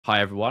Hi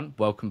everyone,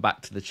 welcome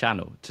back to the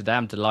channel. Today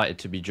I'm delighted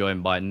to be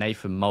joined by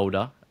Nathan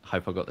Mulder.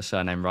 Hope I got the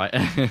surname right.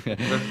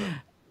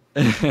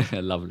 Perfect.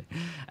 Lovely.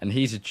 And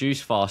he's a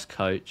juice fast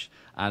coach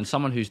and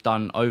someone who's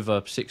done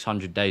over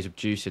 600 days of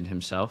juicing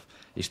himself.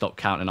 He stopped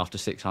counting after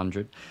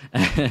 600.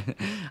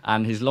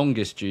 And his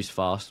longest juice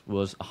fast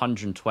was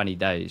 120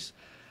 days.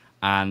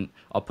 And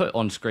I'll put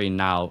on screen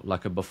now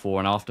like a before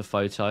and after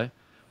photo.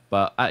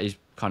 But at his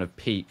kind of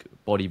peak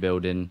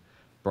bodybuilding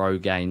bro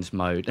gains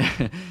mode,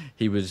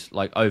 he was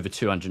like over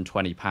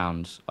 220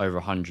 pounds, over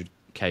 100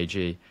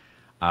 kg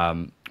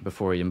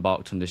before he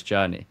embarked on this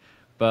journey.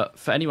 But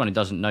for anyone who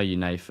doesn't know you,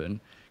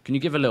 Nathan, can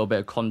you give a little bit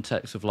of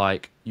context of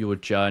like your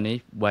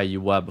journey, where you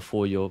were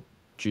before your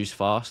juice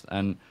fast,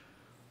 and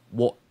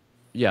what,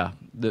 yeah,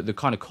 the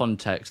kind of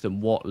context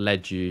and what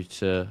led you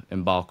to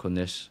embark on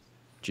this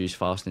juice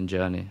fasting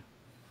journey?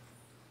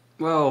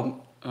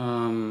 Well,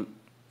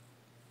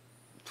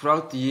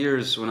 throughout the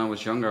years when I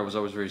was younger, I was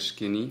always very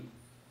skinny.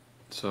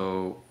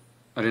 So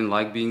I didn't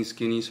like being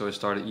skinny, so I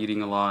started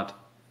eating a lot,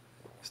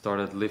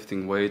 started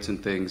lifting weights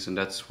and things, and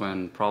that's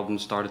when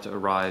problems started to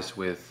arise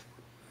with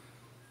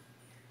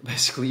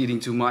basically eating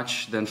too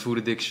much, then food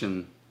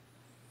addiction,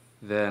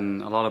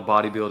 then a lot of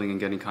bodybuilding and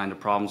getting kind of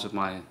problems with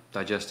my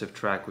digestive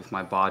tract, with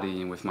my body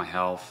and with my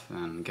health,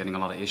 and getting a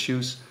lot of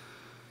issues.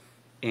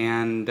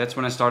 And that's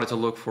when I started to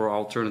look for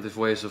alternative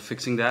ways of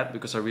fixing that,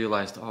 because I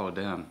realized, oh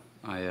damn,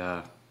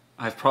 I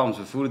have problems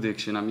with food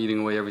addiction. I'm eating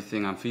away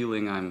everything I'm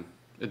feeling. I'm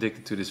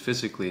addicted to this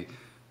physically.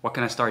 What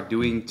can I start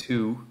doing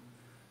to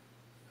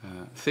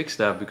fix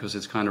that, because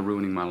it's kind of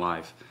ruining my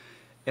life?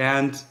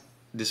 And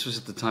this was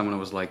at the time when I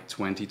was like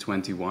 20,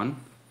 21.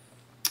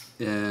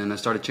 And I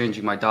started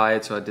changing my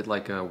diet. So I did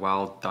like a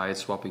wild diet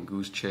swapping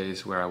goose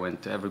chase where I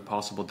went to every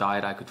possible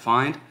diet I could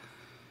find.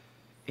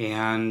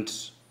 And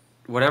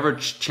whatever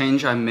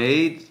change I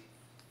made,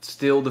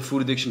 still the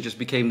food addiction just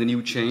became the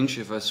new change.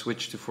 If I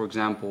switched to, for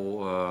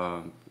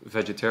example,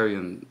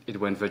 vegetarian, it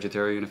went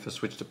vegetarian. If I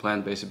switched to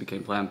plant-based, it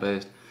became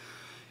plant-based.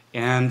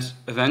 And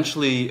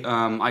eventually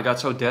I got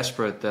so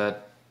desperate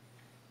that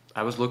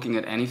I was looking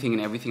at anything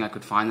and everything I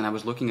could find, and I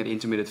was looking at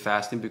intermittent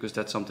fasting because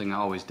that's something I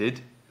always did.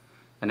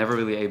 I never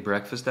really ate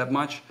breakfast that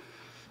much.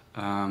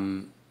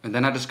 And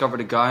then I discovered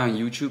a guy on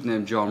YouTube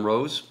named John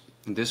Rose.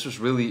 And this was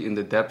really in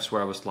the depths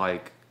where I was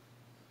like,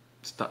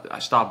 I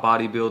stopped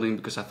bodybuilding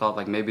because I thought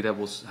like maybe that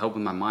was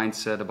helping my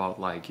mindset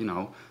about like, you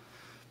know,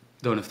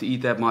 don't have to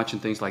eat that much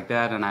and things like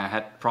that. And I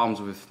had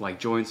problems with like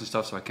joints and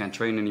stuff, so I can't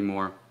train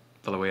anymore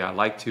the way I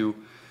like to.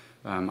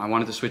 I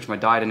wanted to switch my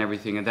diet and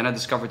everything. And then I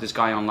discovered this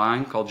guy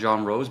online called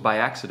John Rose by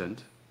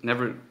accident.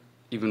 Never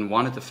even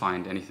wanted to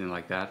find anything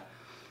like that.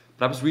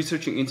 But I was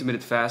researching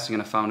intermittent fasting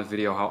and I found a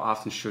video, how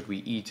often should we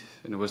eat?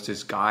 And it was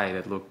this guy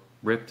that looked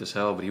ripped as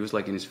hell, but he was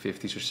like in his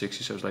 50s or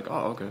 60s. So I was like,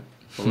 oh, okay.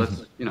 Well,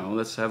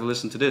 let's have a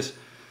listen to this.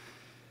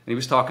 And he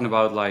was talking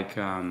about like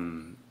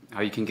how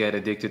you can get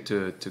addicted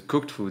to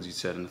cooked foods, he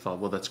said. And I thought,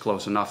 well, that's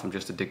close enough. I'm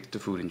just addicted to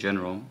food in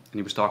general. And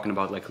he was talking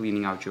about like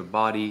cleaning out your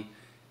body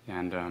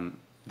and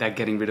that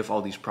getting rid of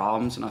all these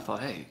problems. And I thought,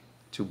 hey,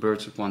 two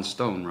birds with one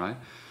stone, right?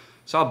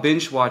 So I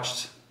binge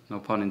watched, no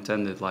pun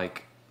intended,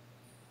 like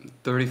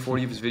 30,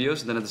 40 of his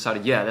videos. And then I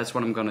decided, yeah, that's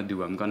what I'm going to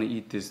do. I'm going to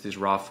eat this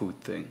raw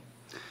food thing.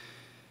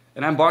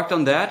 And I embarked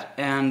on that.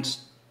 And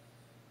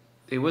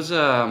it was,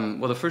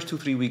 well, the first 2,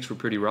 3 weeks were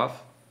pretty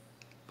rough.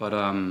 But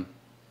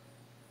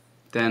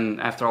then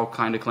after all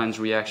kind of cleanse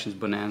reactions,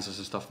 bonanzas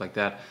and stuff like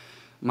that,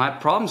 my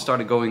problems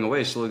started going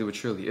away slowly but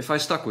surely. If I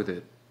stuck with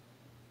it,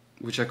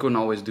 which I couldn't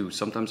always do.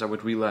 Sometimes I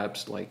would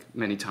relapse, like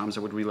many times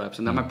I would relapse.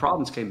 And then my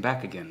problems came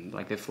back again,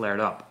 like they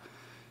flared up.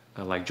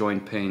 Like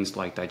joint pains,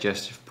 like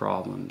digestive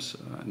problems,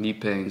 knee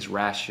pains,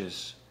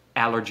 rashes,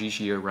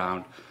 allergies year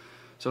round.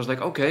 So I was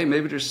like, okay,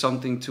 maybe there's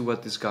something to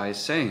what this guy is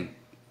saying.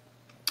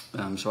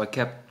 So I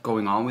kept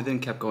going on with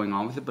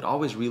it, but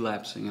always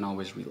relapsing and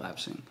always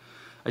relapsing.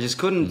 I just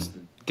couldn't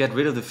get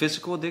rid of the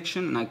physical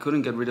addiction, and I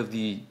couldn't get rid of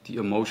the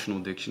emotional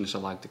addiction, as I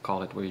like to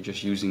call it, where you're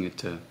just using it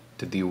to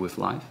deal with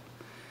life.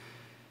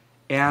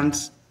 And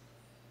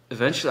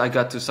eventually I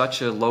got to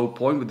such a low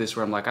point with this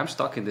where I'm like, I'm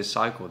stuck in this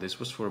cycle. This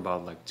was for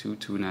about like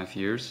 2.5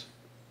 years,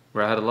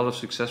 where I had a lot of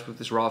success with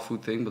this raw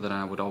food thing, but then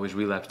I would always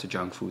relapse to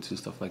junk foods and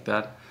stuff like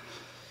that.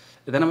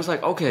 And then I was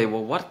like, okay,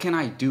 well, what can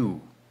I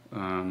do?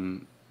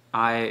 In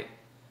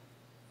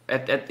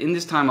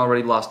this time I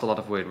already lost a lot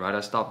of weight, right?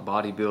 I stopped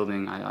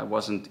bodybuilding. I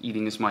wasn't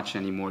eating as much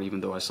anymore,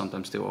 even though I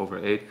sometimes still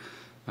overate.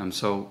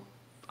 So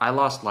I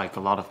lost like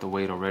a lot of the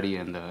weight already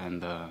and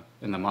the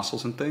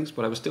muscles and things,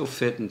 but I was still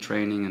fit and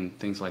training and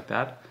things like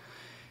that.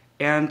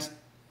 And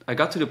I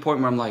got to the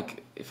point where I'm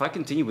like, if I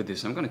continue with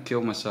this, I'm gonna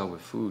kill myself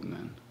with food,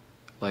 man.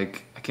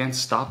 Like I can't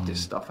stop this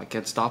stuff. I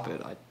can't stop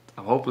it.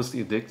 I'm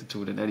hopelessly addicted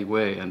to it in any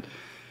way. And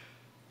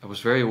I was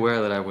very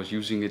aware that I was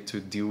using it to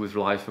deal with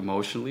life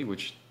emotionally,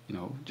 which, you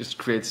know, just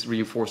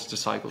reinforces the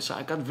cycle. So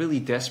I got really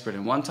desperate.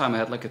 And one time I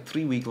had like a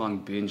 3-week long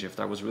binge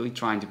after I was really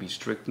trying to be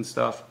strict and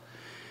stuff.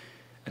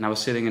 And I was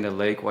sitting in the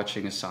lake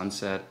watching a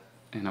sunset,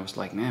 and I was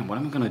like, man, what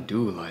am I gonna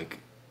do? Like,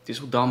 this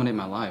will dominate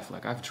my life.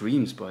 Like, I have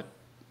dreams, but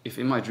if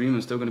in my dream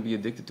I'm still gonna be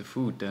addicted to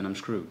food, then I'm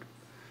screwed.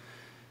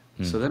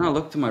 So then I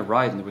looked to my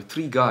right, and there were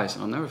three guys,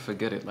 and I'll never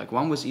forget it. Like,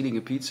 one was eating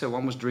a pizza,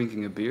 one was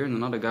drinking a beer, and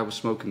another guy was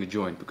smoking a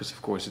joint, because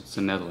of course it's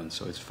the Netherlands,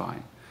 so it's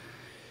fine.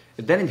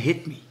 And then it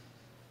hit me.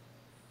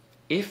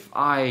 If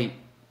I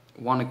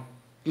want to,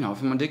 you know,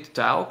 if I'm addicted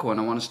to alcohol and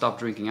I want to stop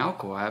drinking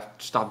alcohol, I have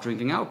to stop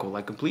drinking alcohol,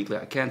 like, completely.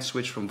 I can't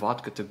switch from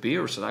vodka to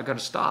beer, so I got to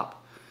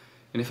stop.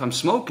 And if I'm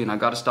smoking, I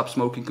got to stop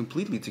smoking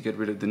completely to get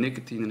rid of the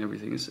nicotine and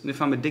everything. And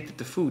if I'm addicted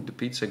to food, the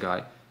pizza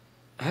guy,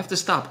 I have to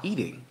stop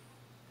eating,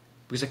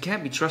 because I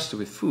can't be trusted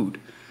with food.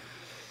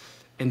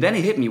 And then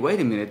it hit me, wait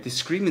a minute, this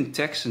screaming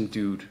Texan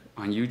dude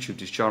on YouTube,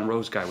 this John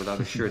Rose guy without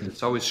a shirt,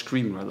 that's always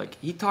screaming, right? Like,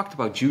 he talked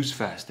about juice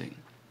fasting.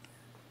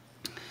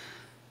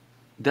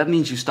 That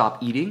means you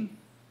stop eating.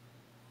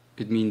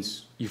 It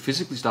means you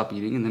physically stop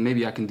eating, and then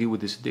maybe I can deal with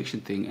this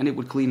addiction thing, and it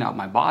would clean out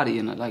my body.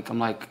 And I'm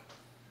like,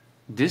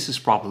 this is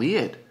probably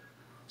it.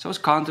 So I was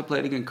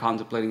contemplating, and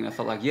I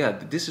thought, like, yeah,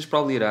 this is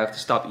probably it. I have to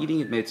stop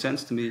eating. It made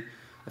sense to me.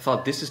 I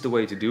thought this is the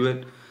way to do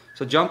it.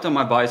 So I jumped on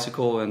my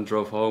bicycle and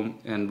drove home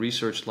and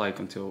researched, like,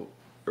 until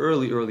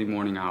early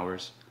morning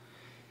hours.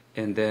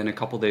 And then a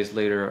couple days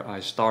later,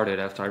 I started,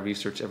 after I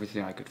researched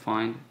everything I could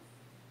find.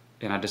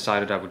 And I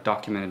decided I would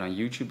document it on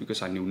YouTube,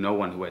 because I knew no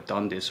one who had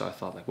done this. So I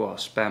thought, like, well, I'll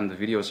spam the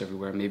videos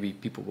everywhere. Maybe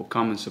people will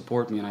come and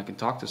support me, and I can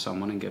talk to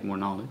someone and get more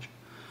knowledge.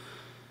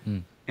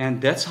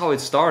 And that's how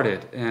it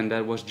started. And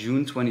that was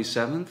June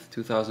 27th,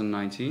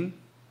 2019.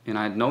 And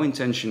I had no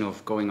intention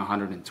of going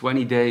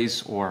 120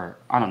 days, or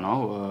I don't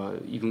know,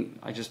 even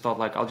I just thought,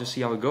 like, I'll just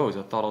see how it goes.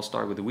 I thought I'll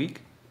start with a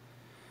week.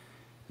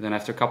 And then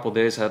after a couple of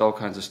days, I had all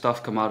kinds of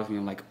stuff come out of me.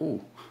 I'm like,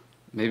 oh,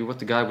 maybe what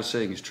the guy was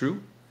saying is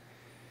true.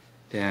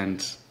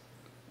 And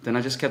then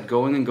I just kept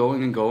going and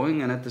going and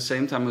going. And at the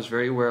same time, I was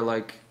very aware,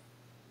 like,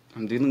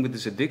 I'm dealing with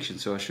this addiction,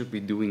 so I should be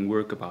doing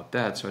work about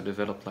that. So I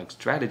developed, like,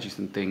 strategies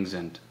and things,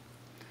 and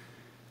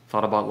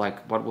thought about,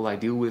 like, what will I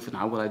deal with and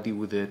how will I deal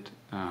with it.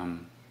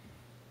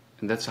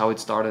 And that's how it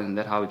started, and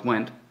that's how it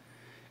went.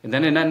 And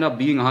then it ended up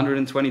being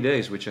 120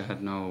 days, which I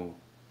had no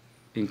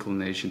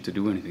inclination to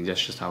do anything.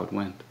 That's just how it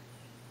went.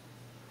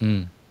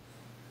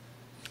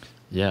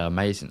 Yeah,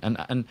 amazing.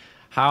 And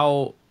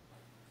how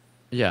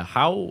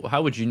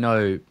would you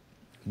know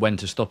when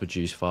to stop a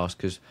juice fast?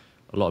 Because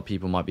a lot of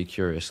people might be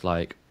curious,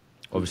 like,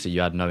 obviously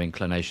you had no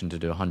inclination to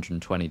do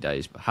 120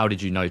 days, but how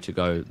did you know to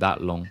go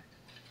that long?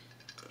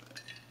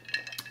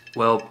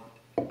 Well,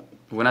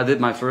 when I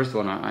did my first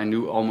one, I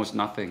knew almost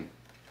nothing.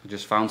 I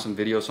just found some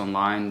videos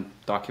online,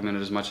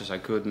 documented as much as I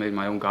could, made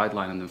my own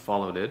guideline, and then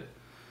followed it.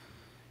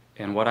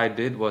 And what I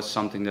did was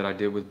something that I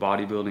did with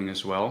bodybuilding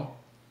as well.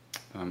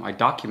 I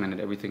documented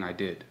everything I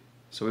did.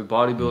 So with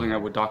bodybuilding, I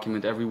would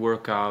document every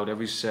workout,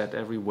 every set,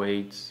 every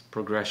weight,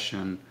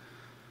 progression,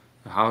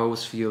 how I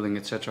was feeling,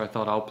 etc. I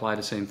thought I'll apply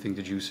the same thing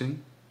to juicing.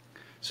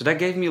 So that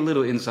gave me a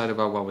little insight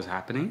about what was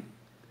happening.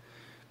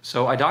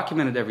 So I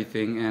documented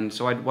everything, and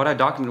so what I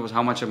documented was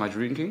how much am I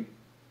drinking,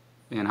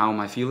 and how am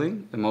I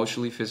feeling,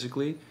 emotionally,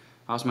 physically,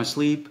 how's my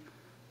sleep,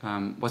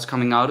 what's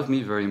coming out of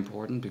me, very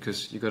important,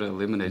 because you got to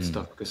eliminate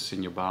stuff because it's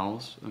in your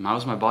bowels.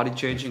 How's my body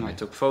changing? I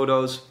took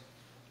photos.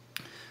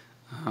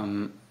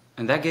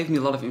 And that gave me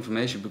a lot of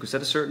information, because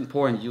at a certain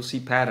point you'll see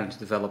patterns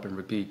develop and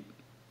repeat.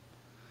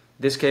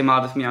 This came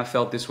out of me, I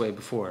felt this way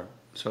before.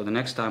 So the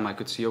next time I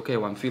could see, okay,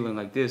 well, I'm feeling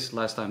like this,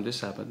 last time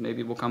this happened,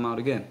 maybe it will come out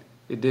again.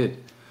 It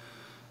did.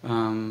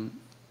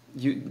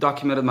 You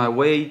documented my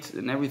weight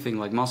and everything,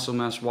 like muscle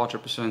mass, water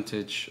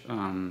percentage,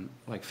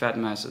 like fat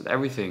mass,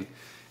 everything.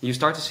 You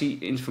start to see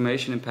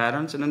information and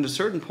patterns, and then at a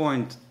certain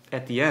point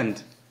at the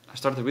end, I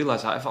started to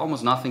realize I have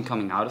almost nothing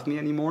coming out of me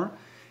anymore.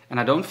 And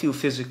I don't feel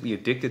physically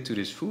addicted to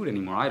this food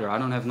anymore either. I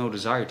don't have no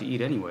desire to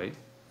eat anyway.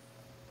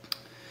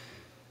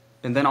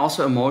 And then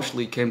also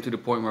emotionally came to the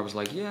point where I was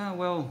like, yeah,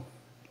 well,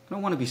 I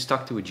don't want to be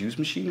stuck to a juice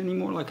machine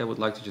anymore. Like, I would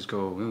like to just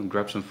go, you know,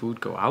 grab some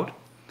food, go out.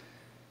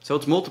 So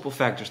it's multiple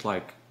factors,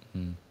 like,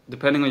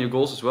 depending on your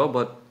goals as well.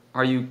 But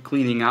are you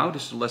cleaning out?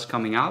 Is less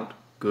coming out?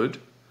 Good.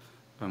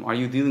 Are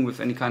you dealing with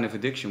any kind of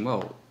addiction?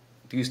 Well,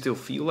 do you still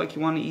feel like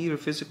you want to eat or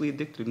physically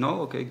addicted? No?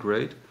 Okay,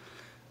 great.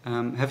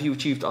 Have you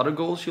achieved other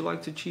goals you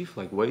like to achieve,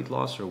 like weight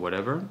loss or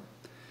whatever?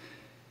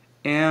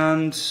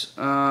 And,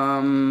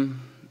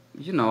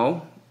 you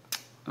know,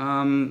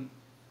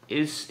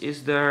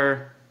 is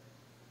there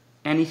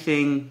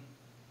anything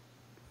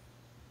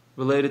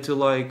related to,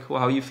 like, well,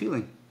 how are you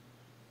feeling?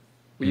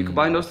 When you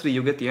combine those three,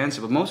 you'll get the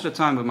answer. But most of the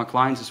time with my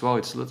clients as well,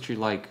 it's literally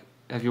like,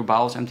 have your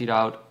bowels emptied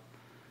out?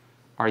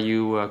 Are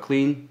you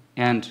clean?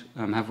 And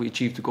have we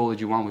achieved the goal that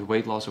you want with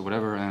weight loss or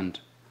whatever? And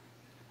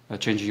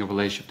changing your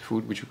relationship to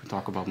food, which we can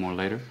talk about more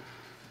later.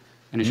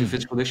 And is your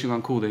physical addiction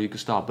gone? Cool, then you can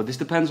stop. But this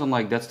depends on,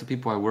 like, that's the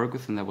people I work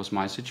with, and that was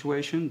my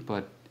situation.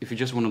 But if you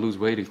just want to lose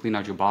weight and clean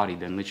out your body,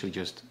 then literally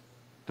just,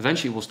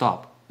 eventually it will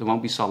stop. There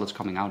won't be solids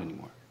coming out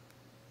anymore.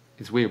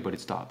 It's weird, but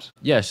it stops.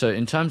 Yeah, so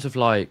in terms of,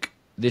 like,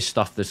 this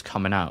stuff that's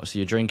coming out, so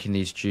you're drinking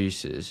these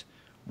juices,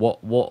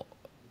 what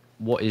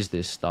is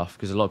this stuff?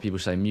 Because a lot of people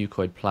say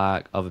mucoid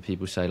plaque, other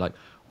people say, like,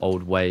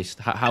 old waste.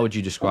 How would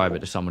you describe it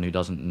to someone who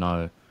doesn't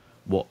know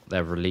what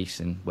they're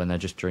releasing when they're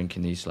just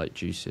drinking these, like,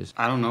 juices?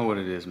 I don't know what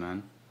it is,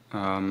 man.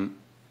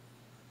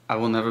 I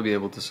will never be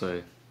able to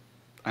say.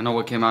 I know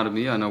what came out of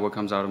me. I know what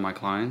comes out of my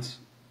clients.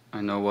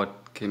 I know what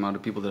came out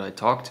of people that I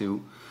talk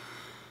to.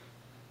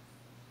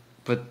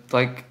 But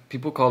like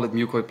people call it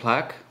mucoid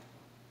plaque.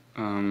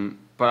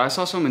 But I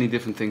saw so many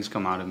different things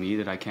come out of me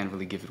that I can't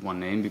really give it one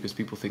name because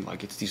people think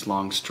like it's these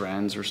long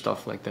strands or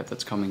stuff like that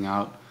that's coming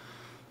out.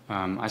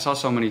 I saw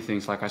so many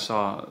things. Like I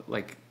saw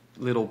like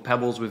little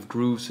pebbles with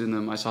grooves in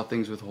them. I saw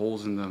things with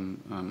holes in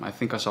them. I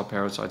think I saw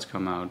parasites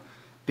come out.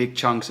 Big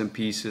chunks and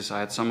pieces. I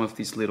had some of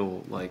these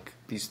little like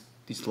these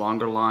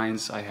longer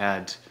lines. I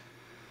had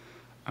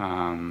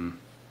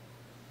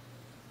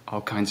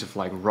all kinds of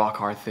like rock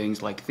hard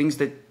things, like things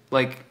that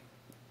like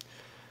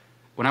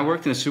when I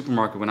worked in a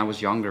supermarket when I was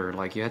younger,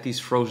 like you had these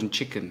frozen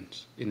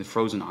chickens in the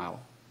frozen aisle,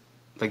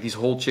 like these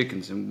whole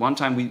chickens. And one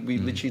time we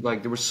literally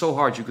like they were so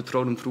hard you could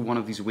throw them through one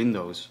of these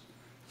windows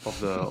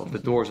of the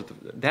doors.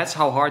 That's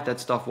how hard that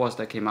stuff was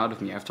that came out of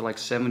me after like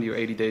 70 or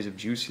 80 days of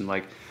juicing.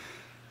 Like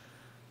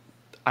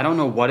I don't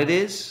know what it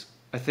is.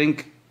 I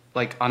think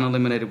like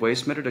uneliminated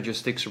waste matter that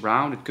just sticks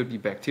around. It could be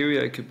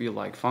bacteria. It could be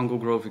like fungal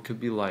growth. It could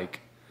be like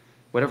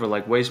whatever,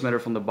 like waste matter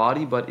from the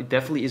body. But it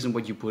definitely isn't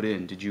what you put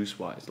in, the juice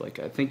wise. Like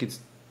I think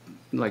it's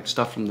like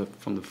stuff from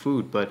the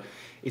food, but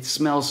it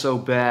smells so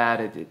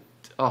bad.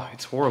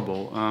 It's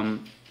horrible.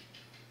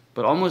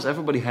 But almost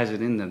everybody has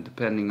it in them,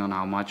 depending on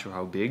how much or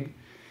how big.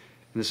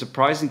 And the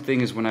surprising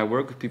thing is when I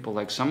work with people,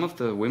 like some of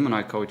the women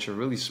I coach are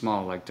really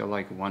small, like they're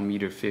like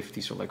 1.50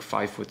 m, so like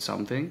 5 foot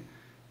something.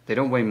 They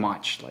don't weigh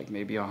much, like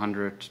maybe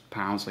 100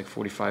 pounds, like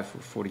 45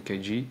 or 40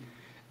 kg.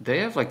 They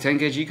have like 10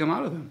 kg come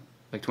out of them,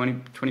 like 20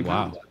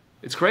 pounds. Wow.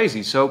 It's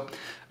crazy. So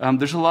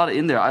there's a lot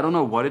in there. I don't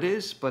know what it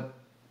is, but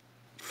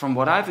from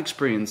what I've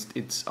experienced,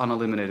 it's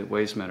uneliminated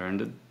waste matter.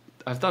 And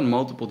I've done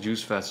multiple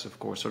juice fasts, of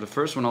course. So the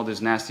first one, all this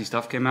nasty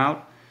stuff came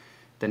out.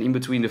 Then in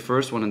between the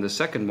first one and the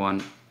second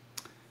one,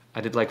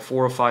 I did like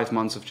 4 or 5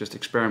 months of just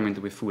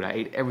experimenting with food. I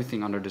ate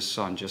everything under the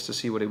sun just to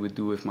see what it would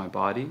do with my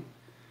body.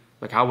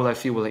 Like how will I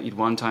feel? Will I eat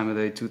 1 time a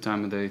day, 2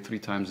 times a day, 3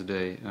 times a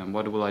day?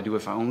 What will I do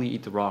if I only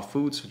eat the raw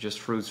foods, so just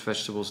fruits,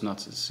 vegetables,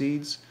 nuts, and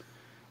seeds?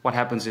 What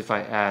happens if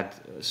I add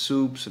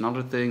soups and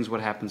other things?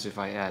 What happens if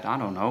I add, I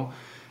don't know,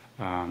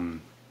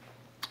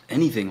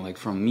 anything like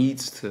from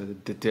meats to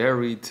the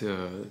dairy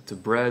to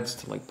breads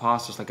to like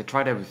pastas? Like I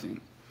tried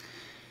everything.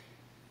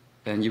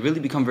 And you really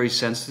become very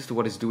sensitive to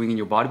what it's doing in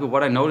your body. But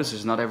what I noticed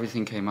is not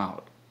everything came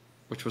out,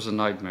 which was a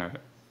nightmare.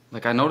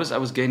 Like I noticed I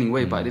was gaining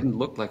weight, but I didn't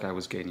look like I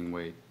was gaining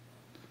weight.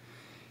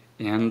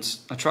 And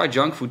I tried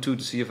junk food too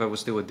to see if I was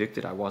still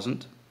addicted. I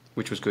wasn't,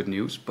 which was good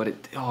news.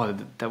 But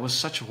that was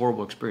such a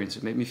horrible experience.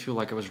 It made me feel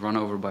like I was run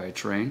over by a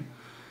train.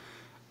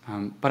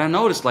 But I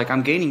noticed like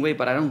I'm gaining weight,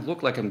 but I don't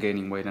look like I'm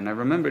gaining weight. And I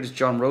remember this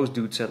John Rose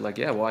dude said like,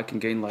 yeah, well, I can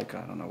gain like,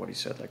 I don't know what he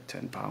said, like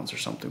 10 pounds or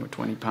something, or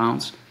 20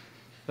 pounds.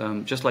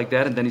 Just like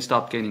that. And then he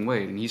stopped gaining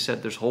weight. And he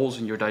said there's holes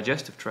in your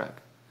digestive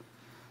tract.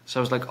 So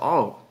I was like,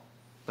 oh,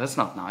 that's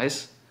not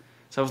nice.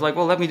 So I was like,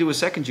 well, let me do a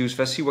second juice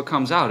fast, see what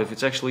comes out, if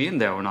it's actually in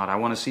there or not. I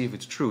want to see if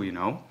it's true, you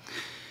know.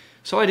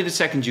 So I did a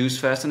second juice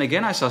fast, and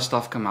again I saw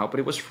stuff come out, but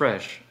it was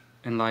fresh.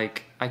 And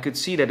like, I could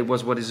see that it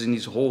was what is in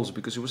these holes,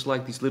 because it was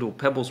like these little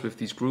pebbles with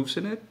these grooves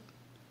in it.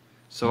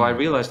 So I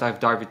realized I have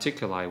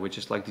diverticuli, which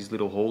is like these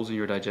little holes in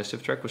your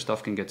digestive tract where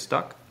stuff can get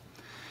stuck.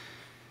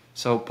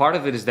 So part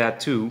of it is that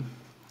too.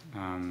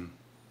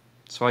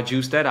 So I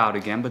juiced that out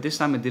again, but this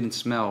time it didn't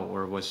smell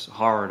or was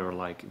hard or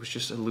like, it was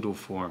just a little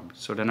formed.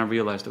 So then I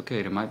realized,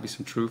 okay, there might be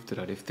some truth to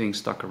that. If things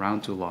stuck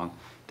around too long,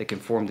 they can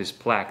form this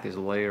plaque, this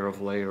layer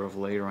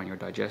on your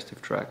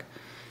digestive tract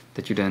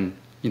that you then,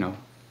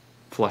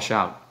 flush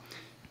out.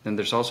 Then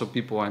there's also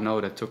people I know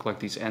that took like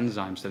these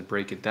enzymes that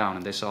break it down,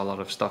 and they saw a lot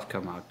of stuff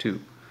come out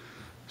too.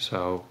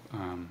 So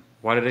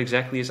what it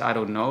exactly is, I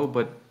don't know,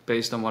 but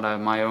based on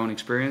my own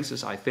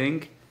experiences, I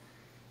think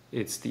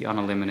it's the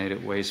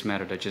uneliminated waste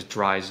matter that just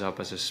dries up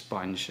as a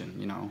sponge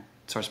and, it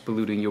starts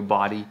polluting your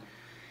body.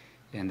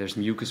 And there's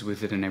mucus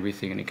with it and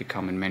everything, and it could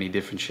come in many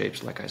different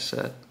shapes, like I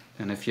said.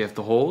 And if you have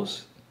the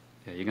holes,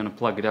 you're going to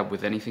plug it up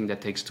with anything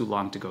that takes too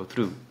long to go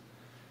through.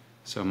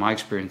 So in my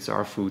experience, there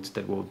are foods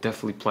that will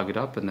definitely plug it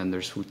up, and then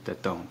there's foods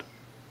that don't.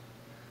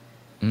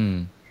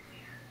 And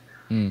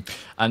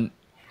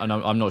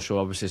I'm not sure,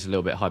 obviously it's a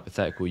little bit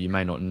hypothetical, you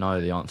may not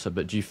know the answer,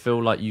 but do you feel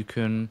like you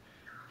can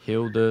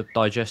heal the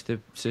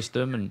digestive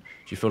system, and do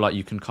you feel like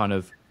you can kind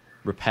of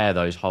repair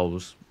those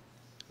holes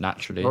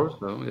naturally? I suppose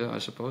so, yeah, I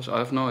suppose. I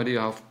have no idea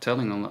how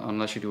telling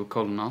unless you do a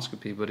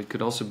colonoscopy, but it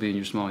could also be in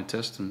your small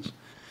intestines.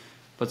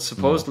 But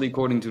supposedly,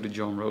 according to the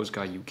John Rose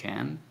guy, you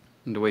can.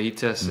 And the way he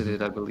tested it,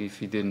 I believe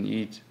he didn't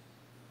eat.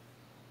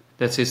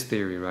 That's his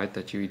theory, right?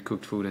 That you eat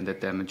cooked food and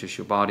that damages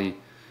your body.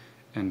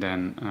 And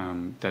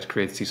then that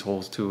creates these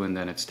holes too, and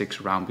then it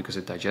sticks around because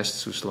it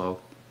digests too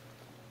slow.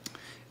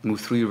 It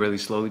moves through you really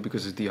slowly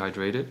because it's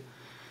dehydrated.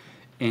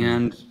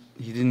 And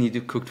he didn't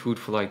eat cooked food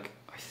for like,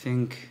 I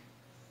think,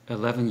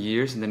 11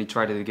 years, and then he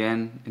tried it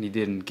again, and he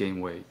didn't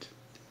gain weight.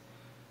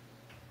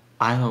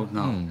 I don't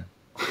know.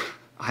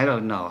 I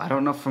don't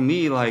know. For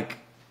me, like,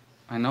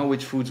 I know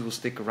which foods will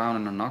stick around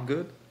and are not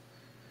good.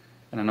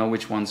 And I know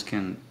which ones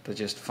can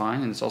digest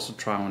fine, and it's also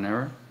trial and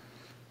error.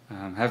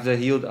 Have they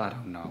healed? I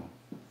don't know.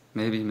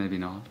 Maybe, maybe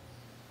not.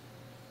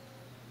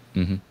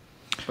 Mm-hmm.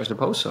 I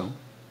suppose so.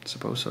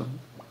 Suppose so.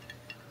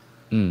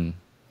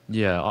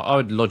 Yeah, I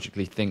would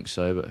logically think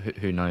so, but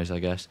who knows, I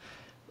guess.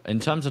 In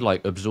terms of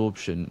like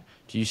absorption,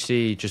 do you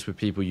see just with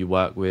people you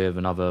work with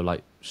and other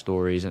like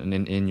stories and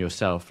in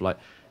yourself, like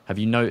have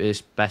you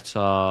noticed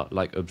better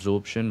like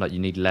absorption, like you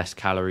need less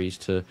calories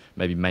to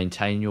maybe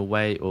maintain your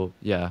weight, or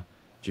yeah,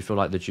 do you feel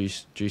like the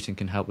juicing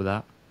can help with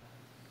that?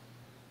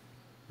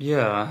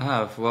 Yeah, I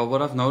have. Well,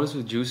 what I've noticed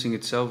with juicing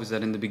itself is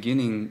that in the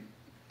beginning,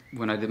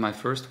 when I did my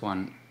first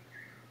one,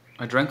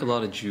 I drank a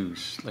lot of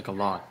juice, like a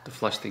lot, to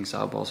flush things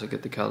out, but also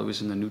get the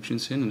calories and the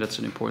nutrients in. And that's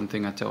an important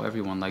thing I tell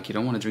everyone. Like, you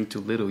don't want to drink too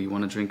little. You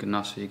want to drink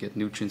enough so you get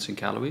nutrients and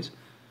calories.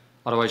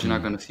 Otherwise, you're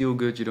not going to feel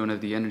good. You don't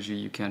have the energy.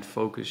 You can't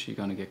focus. You're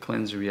going to get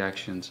cleanser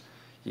reactions.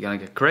 You're going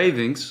to get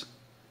cravings,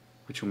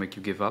 which will make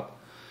you give up.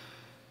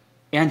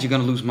 And you're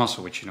going to lose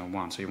muscle, which you don't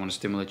want. So you want to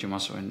stimulate your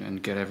muscle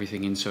and get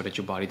everything in so that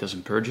your body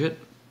doesn't purge it.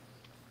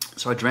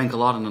 So I drank a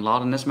lot and a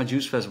lot. And as my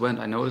juice fast went,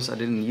 I noticed I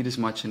didn't need as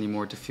much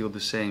anymore to feel the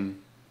same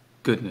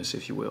goodness,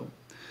 if you will.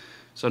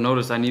 So I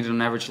noticed I needed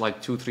on average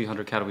like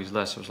 200-300 calories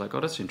less. I was like, oh,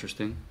 that's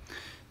interesting.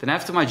 Then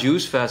after my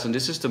juice fast, and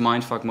this is the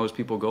mindfuck most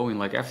people go in,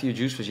 like after your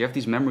juice fast, you have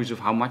these memories of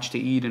how much to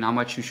eat and how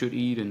much you should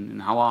eat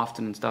and how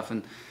often and stuff.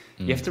 And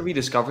you have to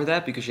rediscover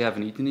that because you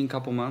haven't eaten in a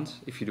couple months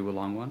if you do a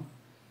long one.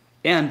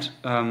 And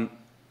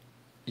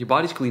your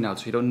body's clean out,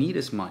 so you don't need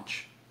as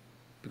much.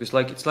 Because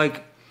like it's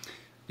like,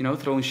 you know,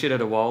 throwing shit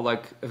at a wall,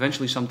 like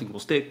eventually something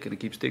will stick and it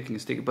keeps sticking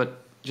and sticking.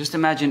 But just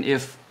imagine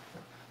if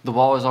the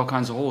wall has all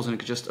kinds of holes and it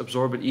could just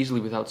absorb it easily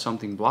without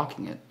something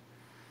blocking it.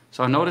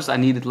 So I noticed I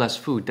needed less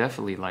food,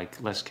 definitely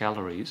like less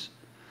calories.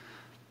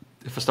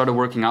 If I started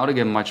working out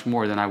again much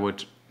more, then I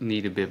would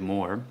need a bit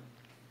more.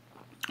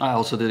 I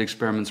also did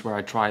experiments where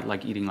I tried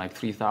like eating like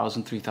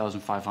 3,000,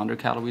 3,500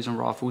 calories on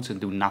raw foods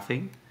and do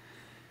nothing.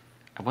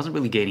 I wasn't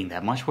really gaining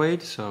that much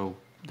weight, so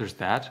there's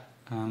that.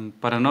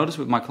 But I noticed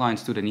with my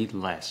clients too, they need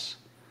less.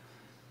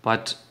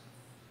 But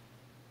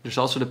there's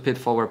also the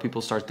pitfall where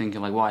people start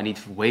thinking like, well, I need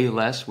way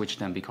less, which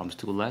then becomes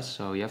too less.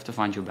 So you have to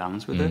find your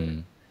balance with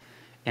it.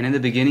 And in the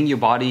beginning, your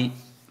body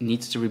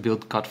needs to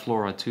rebuild gut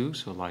flora too.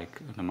 So like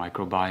the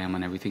microbiome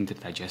and everything to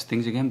digest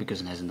things again,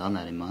 because it hasn't done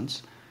that in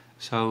months.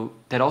 So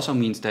that also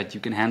means that you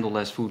can handle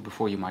less food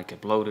before you might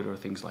get bloated or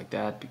things like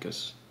that,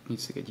 because it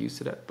needs to get used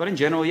to that. But in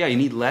general, yeah, you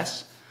need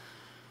less.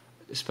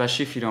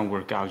 Especially if you don't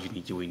work out, you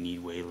need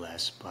way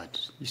less.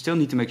 But you still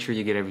need to make sure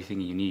you get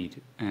everything you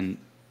need. And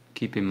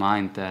keep in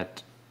mind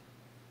that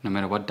no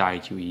matter what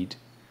diet you eat,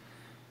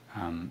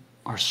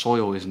 our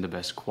soil isn't the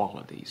best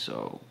quality.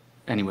 So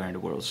anywhere in the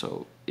world,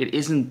 so it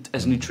isn't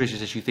as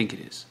nutritious as you think it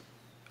is,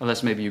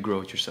 unless maybe you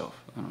grow it yourself.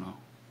 I don't know.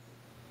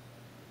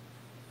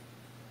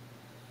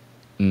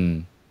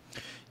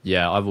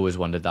 Yeah, I've always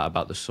wondered that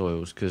about the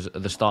soils, because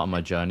at the start of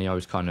my journey I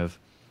was kind of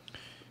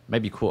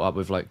maybe caught up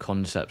with like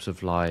concepts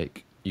of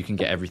like you can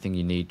get everything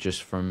you need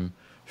just from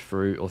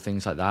fruit or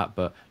things like that,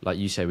 but like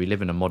you say, we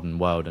live in a modern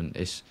world, and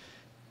it's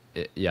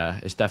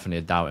definitely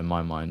a doubt in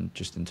my mind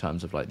just in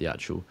terms of like the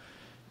actual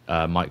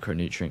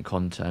micronutrient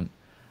content.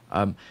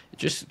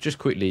 Just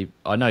quickly,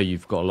 I know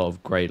you've got a lot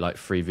of great like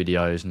free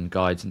videos and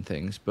guides and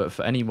things, but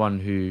for anyone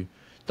who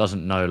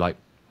doesn't know like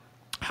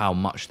how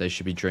much they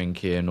should be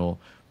drinking or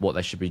what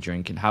they should be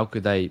drinking, how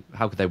could they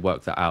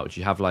work that out? Do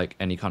you have like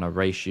any kind of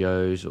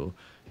ratios, or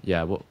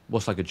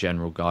what's like a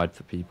general guide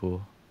for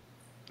people?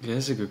 Yeah,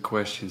 that's a good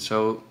question.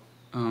 So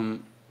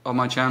on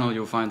my channel,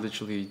 you'll find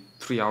literally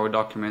 3-hour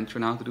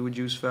documentary on how to do a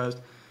juice fast.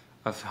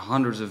 I have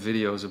hundreds of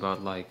videos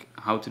about like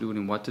how to do it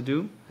and what to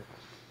do.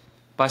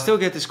 But I still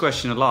get this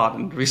question a lot,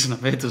 and the reason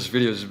I made those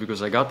videos is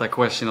because I got that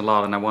question a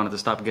lot and I wanted to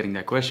stop getting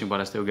that question, but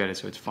I still get it,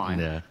 so it's fine.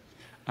 Yeah.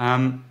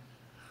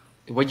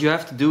 What you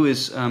have to do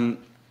is,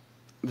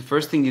 the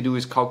first thing you do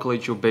is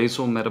calculate your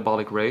basal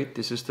metabolic rate.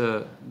 This is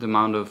the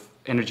amount of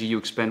energy you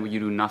expend when you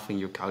do nothing,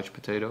 your couch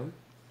potato.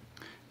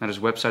 Now there's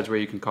websites where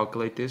you can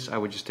calculate this. I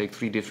would just take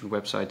 3 different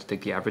websites to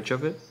take the average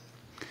of it.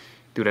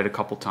 Do that a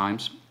couple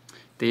times.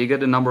 Then you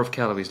get the number of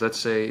calories. Let's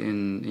say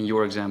in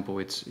your example,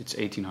 it's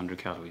 1,800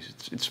 calories.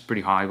 It's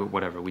pretty high, but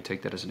whatever. We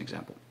take that as an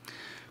example.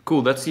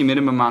 Cool, that's the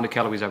minimum amount of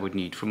calories I would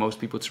need. For most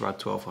people, it's around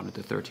 1,200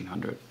 to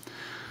 1,300.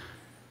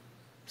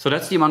 So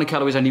that's the amount of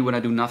calories I need when I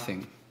do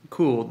nothing.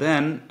 Cool,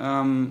 then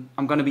I'm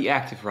going to be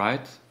active,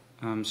 right?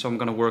 So I'm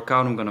going to work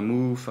out, I'm going to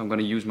move, I'm going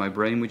to use my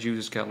brain, which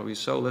uses calories.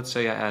 So let's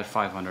say I add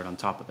 500 on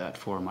top of that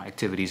for my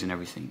activities and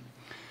everything.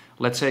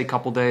 Let's say a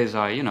couple days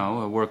I,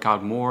 work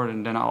out more,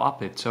 and then I'll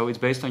up it. So it's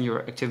based on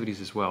your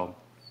activities as well.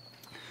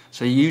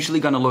 So you're usually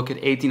going to look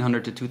at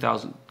 1,800 to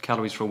 2,000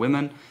 calories for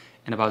women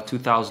and about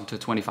 2,000 to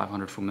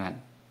 2,500 for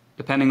men.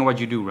 Depending on what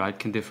you do, right,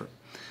 can differ.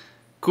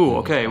 Cool,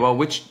 okay, well,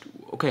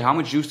 how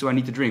much juice do I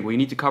need to drink? Well, you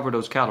need to cover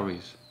those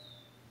calories.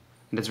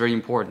 And that's very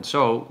important.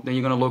 So then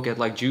you're going to look at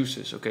like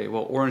juices. Okay,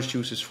 well, orange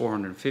juice is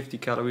 450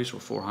 calories or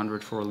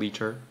 400 for a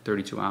liter,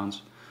 32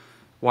 ounce.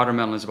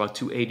 Watermelon is about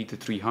 280 to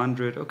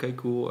 300. Okay,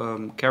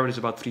 cool. Carrot is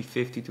about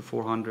 350 to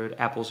 400.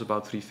 Apple is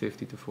about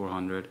 350 to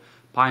 400.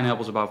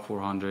 Pineapple's about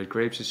 400,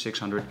 grapes is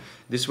 600.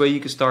 This way you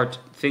can start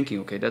thinking,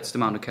 okay, that's the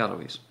amount of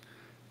calories.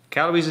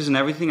 Calories isn't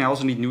everything, I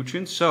also need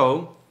nutrients.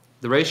 So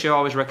the ratio I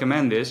always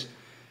recommend is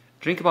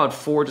drink about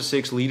 4 to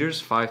 6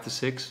 liters, 5 to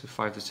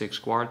 6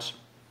 quarts.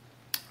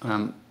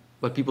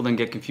 But people then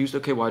get confused.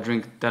 Okay, well, I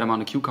drink that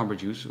amount of cucumber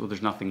juice. Well,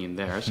 there's nothing in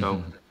there.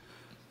 So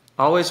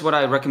always what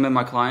I recommend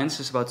my clients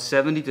is about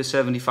 70 to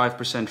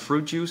 75%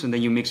 fruit juice, and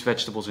then you mix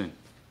vegetables in.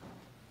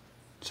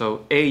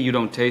 So A, you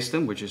don't taste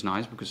them, which is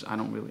nice because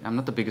I'm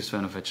not the biggest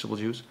fan of vegetable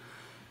juice.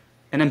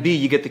 And then B,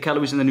 you get the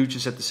calories and the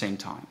nutrients at the same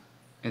time.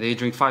 And then you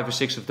drink 5 or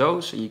 6 of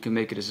those, and you can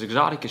make it as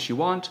exotic as you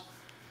want.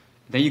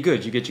 Then you're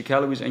good. You get your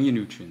calories and your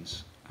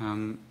nutrients.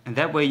 And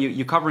that way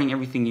you're covering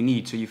everything you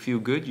need. So you feel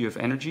good, you have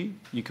energy,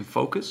 you can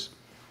focus.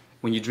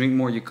 When you drink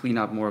more, you clean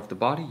out more of the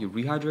body, you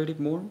rehydrate it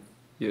more,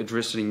 you're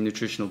addressing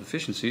nutritional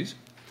deficiencies.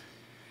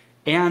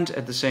 And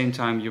at the same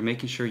time, you're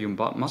making sure your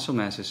muscle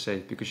mass is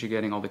safe because you're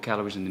getting all the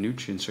calories and the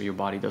nutrients so your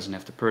body doesn't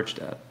have to purge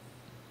that.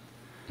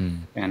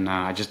 And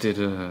I just did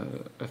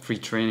a free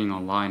training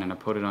online and I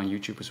put it on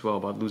YouTube as well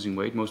about losing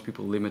weight. Most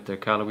people limit their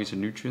calories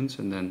and nutrients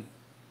and then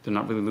they're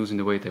not really losing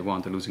the weight they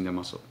want, they're losing their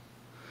muscle.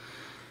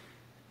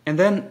 And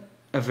then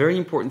a very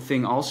important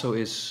thing also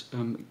is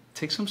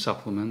take some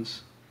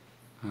supplements.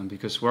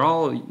 Because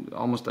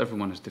almost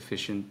everyone is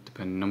deficient,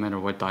 depending, no matter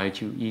what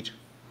diet you eat.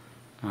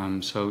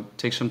 So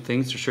take some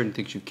things. There's certain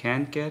things you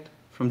can't get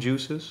from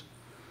juices.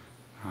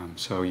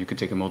 So you could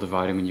take a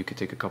multivitamin, you could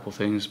take a couple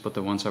things, but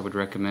the ones I would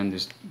recommend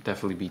is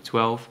definitely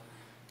B12,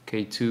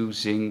 K2,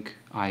 zinc,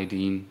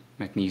 iodine,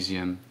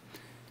 magnesium,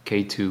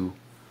 K2.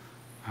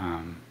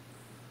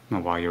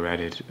 While you're at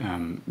it,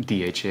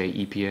 DHA,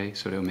 EPA,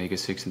 so the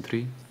omega-6 and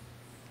 3.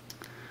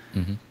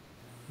 Mm-hmm.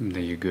 And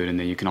then you're good, and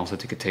then you can also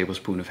take a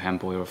tablespoon of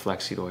hemp oil or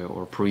flaxseed oil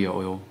or Priya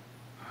oil.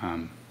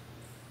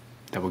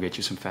 That will get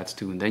you some fats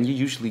too, and then you're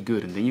usually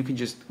good. And then you can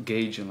just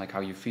gauge on like how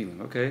you're feeling.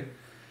 Okay,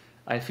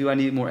 I feel I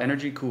need more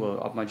energy. Cool,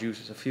 I'll up my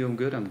juices. I feel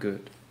good. I'm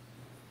good.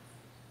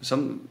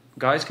 Some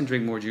guys can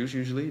drink more juice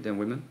usually than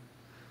women.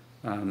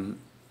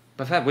 But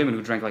I've had women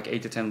who drank like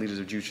 8 to 10 liters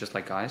of juice just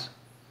like guys.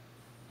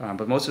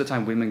 But most of the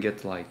time, women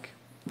get like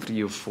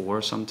 3 or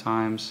 4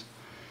 sometimes.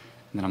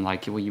 And then I'm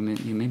like, well, you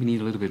maybe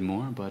need a little bit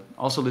more, but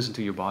also listen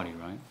to your body,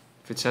 right?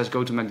 If it says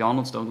go to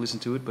McDonald's, don't listen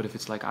to it. But if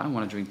it's like, I don't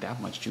want to drink that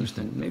much juice,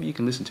 then maybe you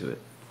can listen to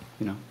it,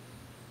 you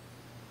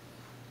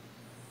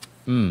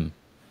know?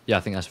 Yeah, I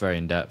think that's very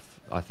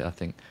in-depth. I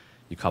think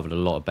you covered a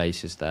lot of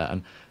bases there.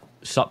 And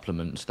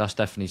supplements, that's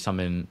definitely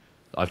something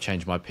I've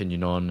changed my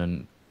opinion on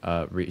and,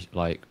 over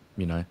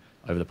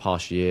the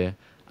past year.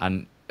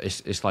 And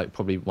it's like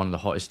probably one of the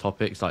hottest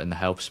topics, like in the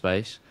health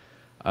space.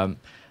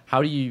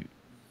 How do you...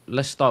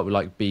 Let's start with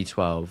like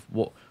B12.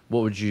 What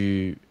would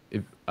you?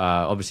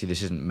 Obviously,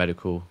 this isn't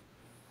medical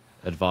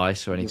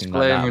advice or anything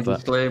like that.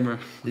 Disclaimer.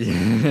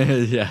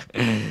 Yeah.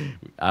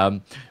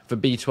 For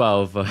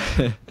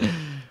B12,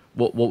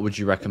 what would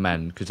you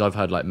recommend? Because I've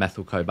heard like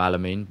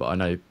methylcobalamin, but I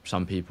know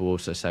some people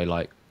also say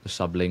like the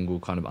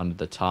sublingual, kind of under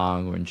the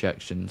tongue or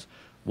injections.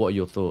 What are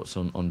your thoughts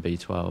on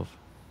B12?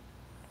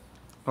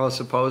 Well,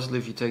 supposedly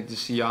if you take the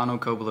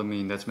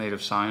cyanocobalamin, that's made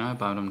of cyanide,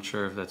 but I'm not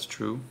sure if that's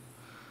true.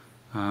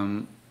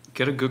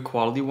 Get a good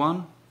quality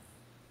one.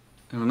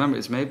 And remember,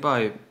 it's made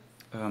by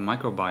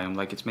microbiome,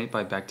 like it's made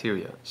by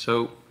bacteria.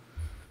 So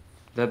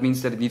that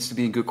means that it needs to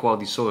be in good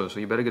quality soil.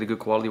 So you better get a good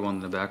quality one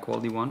than a bad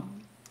quality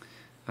one.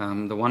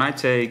 The one I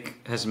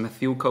take has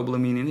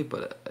methylcobalamin in it,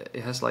 but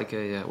it has like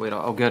a... wait,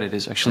 I'll get it.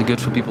 It's actually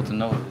good for people to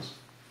know this.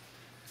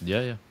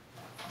 Yeah.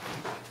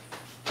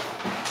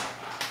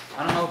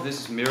 I don't know if this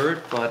is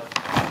mirrored, but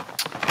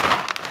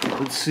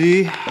let's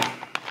see.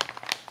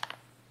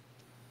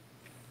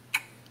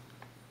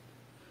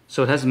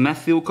 So it has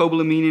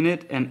methylcobalamin in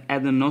it and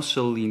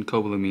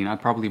adenosylcobalamin. I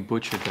probably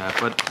butchered that,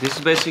 but this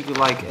is basically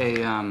like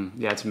a,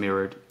 it's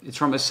mirrored. It's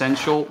from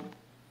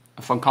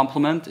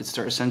Complement. It's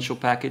their essential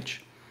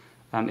package.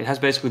 It has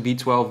basically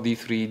B12,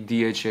 D3,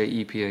 DHA,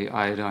 EPA,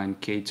 iodine,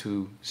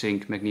 K2,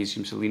 zinc,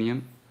 magnesium,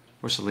 selenium.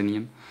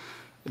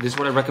 This is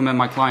what I recommend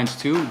my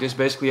clients too. This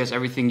basically has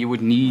everything you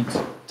would need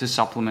to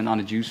supplement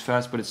on a juice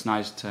fast, but it's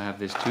nice to have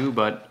this too.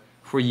 But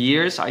for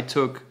years I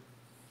took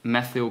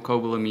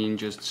methylcobalamin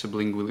just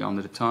sublingually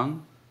under the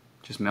tongue,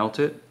 just melt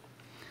it.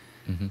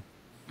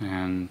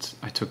 And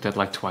I took that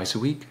like twice a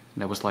week.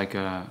 That was like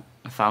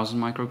 1,000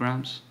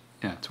 micrograms.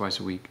 Yeah, twice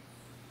a week.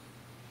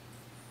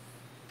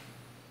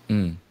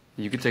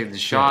 You can take the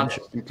shot.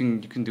 You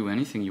can do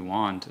anything you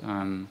want.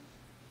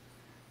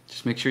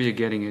 Just make sure you're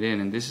getting it in.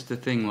 And this is the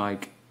thing,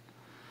 like,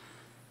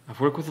 I've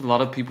worked with a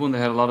lot of people and they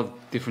had a lot of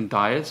different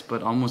diets,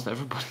 but almost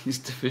everybody is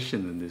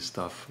deficient in this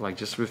stuff, like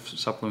just with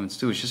supplements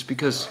too. It's just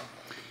because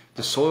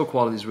the soil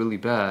quality is really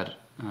bad.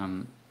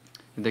 And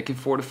they can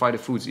fortify the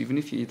foods, even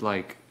if you eat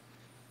like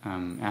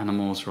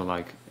animals or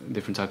like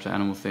different types of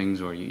animal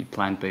things, or you eat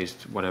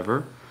plant-based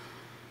whatever.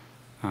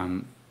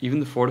 Even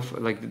the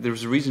fortified, like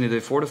there's a reason they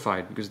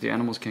fortified, because the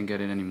animals can't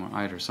get it anymore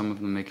either. Some of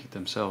them make it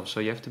themselves. So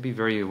you have to be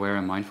very aware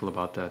and mindful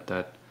about that.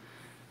 That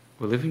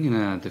we're living in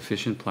a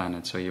deficient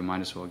planet, so you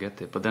might as well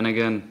get it. But then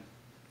again,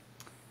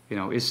 You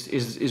know, is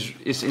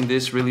in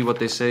this really what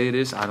they say it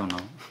is? I don't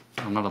know.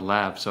 I'm not a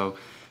lab, so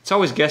it's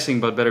always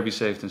guessing, but better be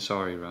safe than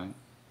sorry, right?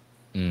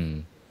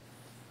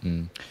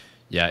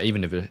 Yeah,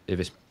 even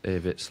if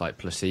it's like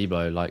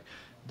placebo, like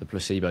the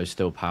placebo is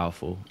still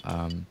powerful.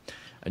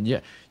 And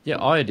yeah,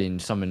 iodine,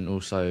 something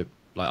also,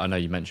 like I know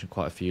you mentioned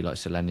quite a few, like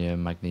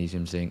selenium,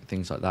 magnesium, zinc,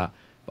 things like that.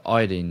 But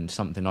iodine,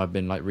 something I've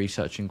been like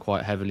researching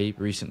quite heavily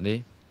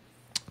recently,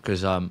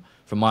 because from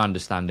my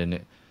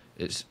understanding,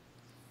 it's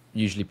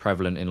usually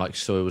prevalent in like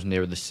soils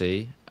near the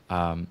sea,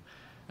 and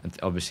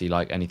obviously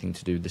like anything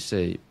to do with the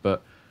sea.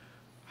 But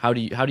how do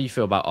you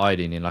feel about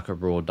iodine in like a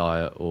raw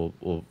diet or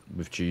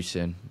with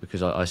juicing?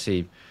 Because I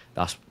see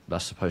that's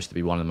supposed to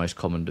be one of the most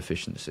common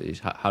deficiencies.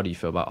 How do you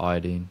feel about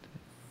iodine?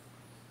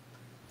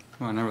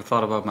 Well, I never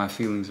thought about my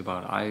feelings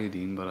about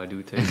iodine, but I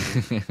do take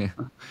it.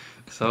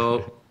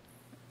 So,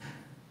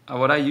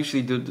 what I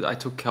usually do, I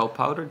took kelp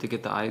powder to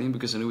get the iodine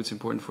because I knew it's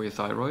important for your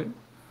thyroid.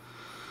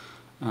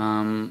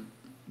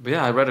 But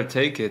yeah, I'd rather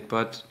take it.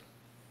 But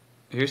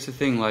here's the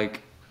thing,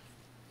 like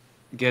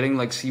getting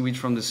like seaweed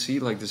from the sea,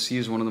 like the sea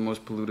is one of the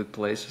most polluted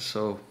places.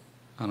 So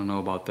I don't know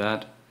about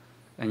that.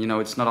 And you know,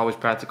 it's not always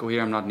practical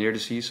here. I'm not near the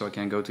sea, so I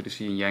can't go to the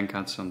sea and yank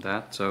out some of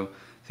that. So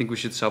I think we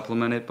should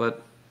supplement it.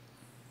 But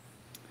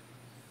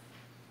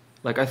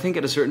like I think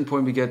at a certain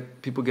point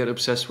people get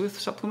obsessed with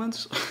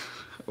supplements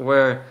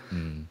where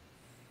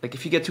like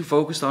if you get too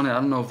focused on it, I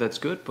don't know if that's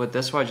good, but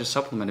that's why I just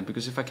supplement it,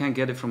 because if I can't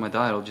get it from my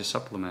diet, I'll just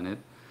supplement it.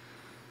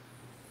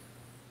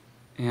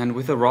 And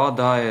with a raw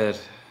diet,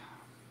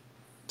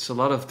 it's a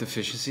lot of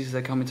deficiencies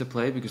that come into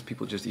play because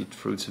people just eat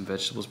fruits and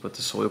vegetables, but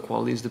the soil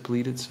quality is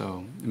depleted.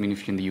 So I mean,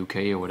 if you're in the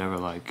UK or whatever,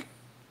 like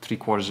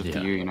 3/4 of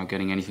the year you're not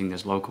getting anything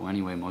that's local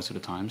anyway most of the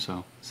time.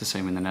 So it's the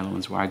same in the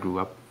Netherlands where I grew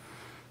up.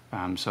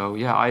 So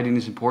yeah, iodine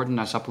is important.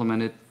 I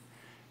supplement it.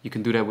 You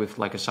can do that with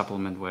like a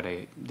supplement where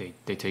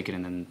they take it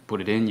and then put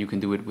it in. You can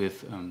do it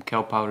with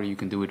kelp powder. You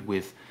can do it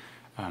with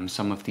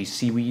some of these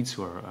seaweeds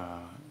or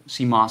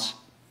sea moss,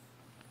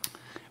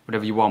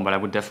 whatever you want. But I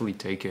would definitely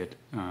take it.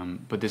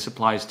 But this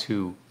applies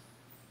to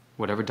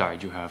whatever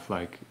diet you have.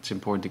 Like it's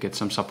important to get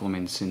some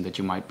supplements in that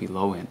you might be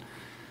low in.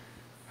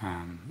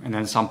 And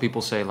then some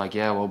people say like,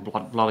 yeah, well,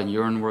 blood and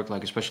urine work,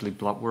 like especially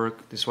blood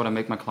work. This is what I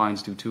make my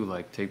clients do too,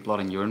 like take blood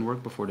and urine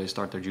work before they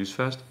start their juice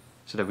fast,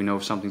 so that we know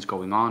if something's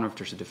going on or if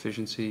there's a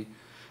deficiency.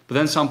 But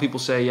then some people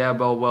say, yeah,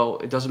 well,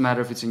 it doesn't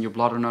matter if it's in your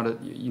blood or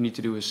not. You need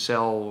to do a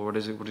cell, or what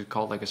is it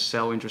called, like a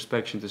cell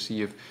introspection to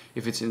see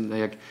if it's in,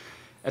 like,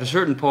 at a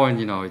certain point,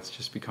 you know, it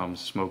just becomes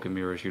smoke and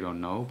mirrors, you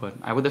don't know. But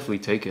I would definitely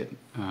take it.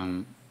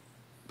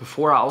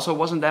 Before I also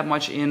wasn't that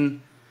much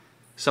in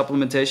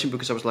supplementation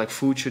because I was like,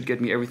 food should get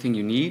me everything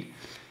you need.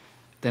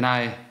 Then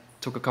I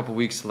took a couple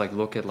weeks to like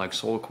look at like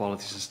soil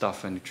qualities and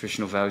stuff and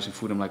nutritional values in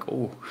food. I'm like,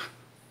 oh,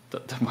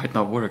 that might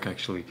not work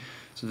actually.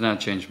 So then I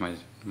changed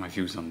my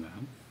views on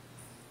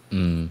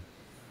that.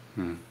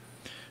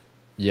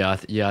 Yeah,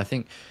 I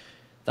think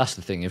that's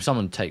the thing. If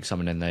someone takes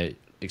something and they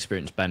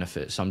experience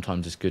benefit,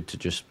 sometimes it's good to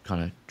just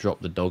kind of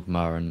drop the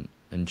dogma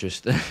and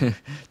just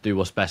do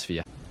what's best for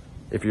you.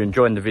 If you're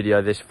enjoying the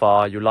video this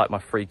far, you'll like my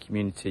free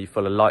community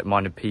full of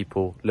like-minded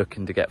people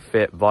looking to get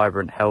fit,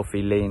 vibrant,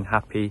 healthy, lean,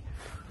 happy,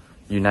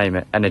 you name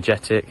it,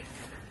 energetic.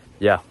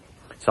 Yeah,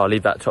 so I'll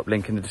leave that top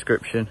link in the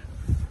description.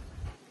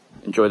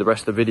 Enjoy the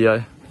rest of the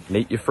video and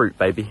eat your fruit,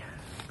 baby.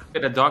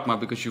 Get a Dogma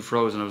because you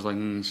froze, and I was like,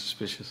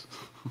 suspicious.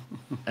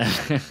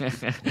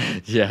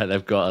 Yeah,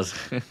 they've got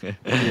us.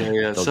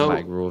 Yeah.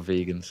 Dogmatic raw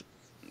vegans.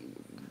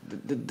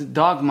 The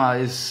Dogma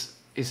is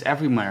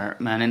everywhere,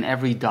 man, in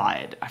every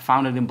diet. I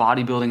found it in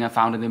bodybuilding. I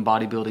found it in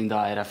bodybuilding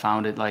diet. I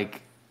found it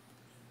like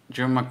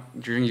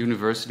during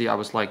university. I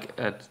was like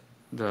at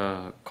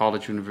the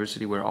college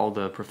university where all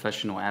the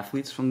professional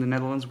athletes from the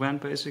Netherlands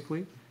went,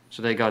 basically.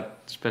 So they got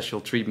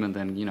special treatment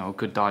and, you know,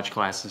 good dodge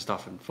class and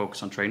stuff and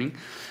focus on training.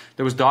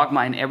 There was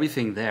Dogma in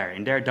everything there,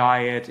 in their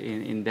diet,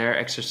 in their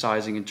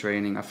exercising and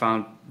training. I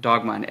found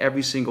Dogma in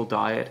every single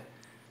diet.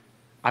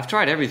 I've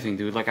tried everything,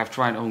 dude. Like, I've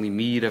tried only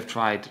meat. I've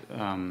tried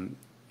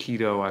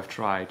keto. I've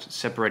tried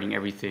separating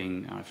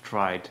everything. I've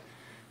tried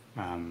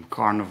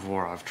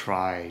carnivore. I've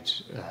tried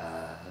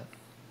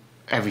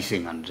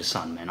everything under the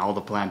sun, man. All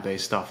the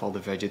plant-based stuff, all the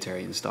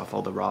vegetarian stuff,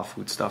 all the raw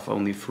food stuff,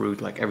 only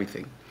fruit, like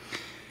everything.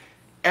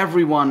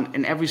 Everyone,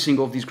 in every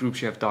single of these groups,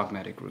 you have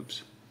dogmatic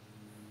groups.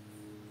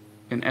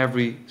 In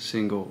every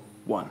single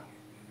one.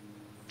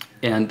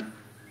 And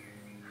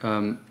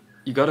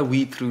you gotta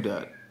weed through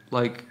that.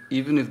 Like,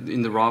 even if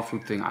in the raw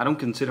food thing, I don't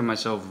consider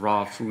myself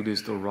raw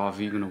foodist or raw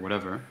vegan or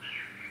whatever.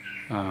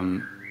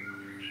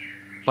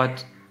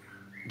 But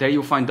there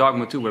you'll find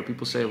Dogma too, where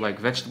people say like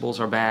vegetables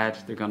are bad,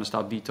 they're gonna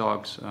stop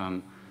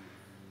detox.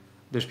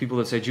 There's people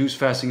that say juice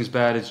fasting is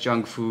bad, it's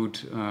junk food.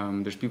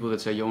 There's people that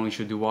say you only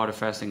should do water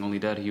fasting, only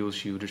that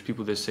heals you. There's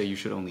people that say you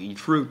should only eat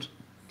fruit.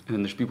 And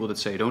then there's people that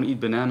say don't eat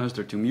bananas,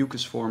 they're too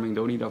mucus forming,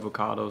 don't eat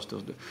avocados.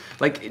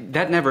 Like,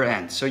 that never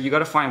ends. So you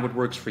gotta find what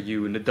works for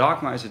you. And the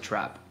Dogma is a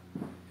trap.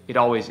 It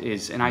always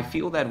is. And I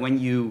feel that when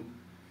you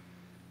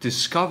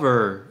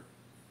discover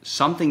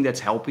something that's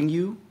helping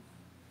you,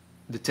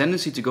 the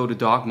tendency to go to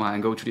Dogma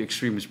and go to the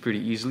extreme is pretty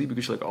easily,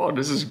 because you're like, oh,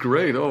 this is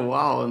great, oh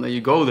wow, and then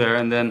you go there,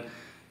 and then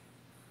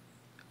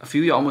I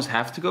feel you almost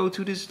have to go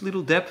to this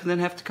little depth and then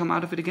have to come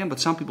out of it again, but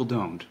some people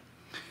don't.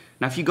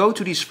 Now, if you go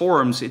to these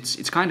forums,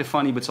 it's kind of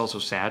funny, but it's also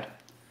sad.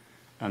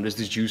 There's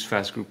this juice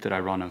fast group that I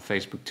run on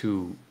Facebook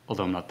too,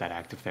 although I'm not that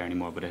active there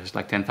anymore, but it has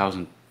like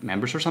 10,000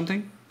 members or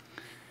something.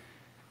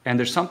 And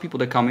there's some people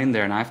that come in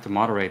there and I have to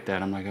moderate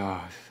that. I'm like,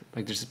 oh,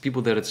 like there's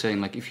people that are saying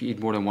like, if you eat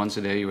more than once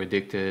a day, you're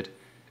addicted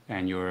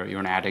and you're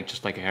an addict,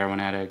 just like a heroin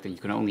addict, and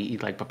you can only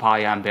eat like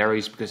papaya and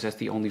berries because that's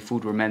the only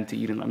food we're meant to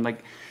eat. And I'm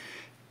like,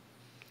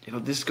 you know,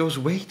 this goes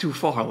way too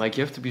far. Like,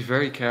 you have to be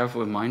very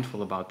careful and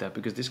mindful about that,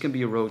 because this can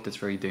be a road that's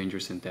very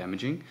dangerous and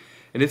damaging.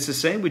 And it's the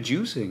same with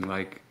juicing.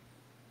 Like,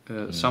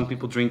 some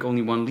people drink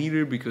only 1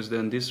 liter because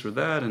then this or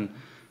that, and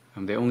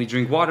they only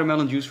drink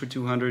watermelon juice for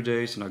 200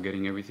 days and are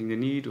getting everything they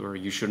need. Or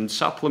you shouldn't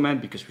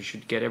supplement because we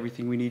should get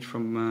everything we need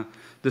from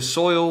the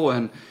soil.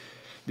 And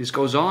this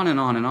goes on and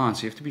on and on.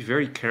 So you have to be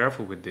very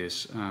careful with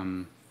this.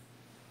 You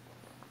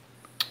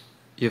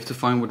have to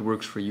find what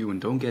works for you,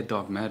 and don't get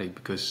dogmatic,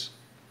 because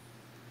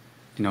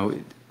you know,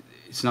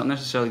 it's not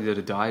necessarily that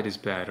a diet is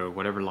bad or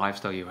whatever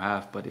lifestyle you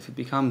have, but if it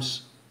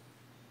becomes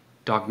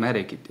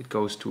dogmatic, it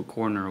goes to a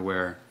corner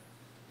where,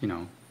 you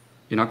know,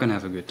 you're not going to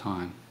have a good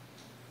time.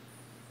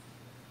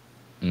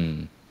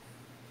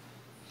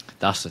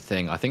 That's the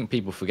thing. I think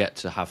people forget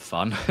to have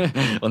fun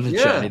on the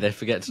journey. They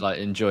forget to like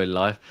enjoy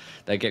life.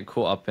 They get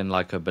caught up in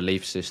like a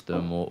belief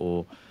system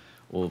or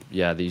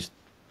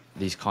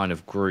these kind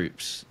of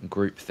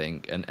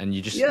groupthink, and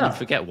you just you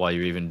forget why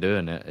you're even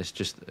doing it. It's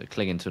just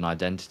clinging to an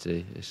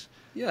identity.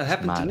 It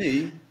happened to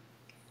me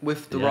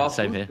with the raw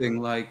food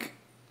thing. Like,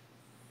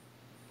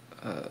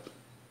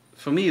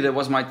 for me, that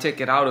was my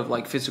ticket out of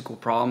like physical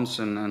problems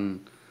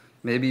and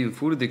maybe even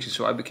food addiction.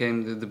 So I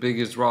became the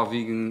biggest raw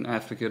vegan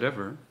advocate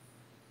ever,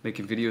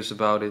 making videos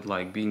about it,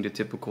 like being the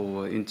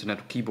typical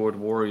internet keyboard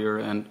warrior.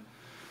 And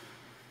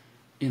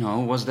you know,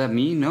 was that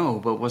me? No.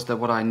 But was that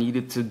what I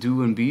needed to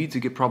do and be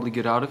to probably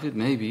get out of it?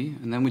 Maybe.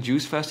 And then with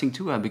juice fasting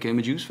too, I became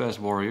a juice fast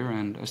warrior,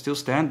 and I still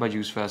stand by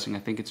juice fasting. I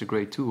think it's a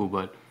great tool,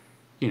 but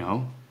you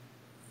know,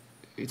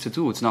 it's a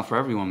tool. It's not for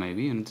everyone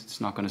maybe, and it's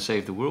not going to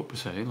save the world per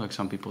se, like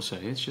some people say.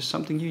 It's just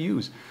something you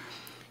use.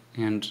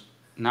 And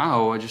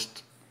now I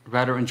just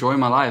rather enjoy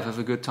my life, have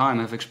a good time,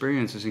 have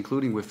experiences,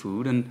 including with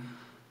food, and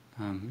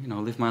you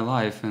know, live my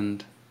life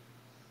and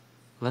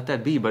let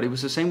that be. But it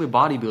was the same with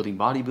bodybuilding.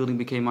 Bodybuilding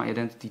became my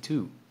identity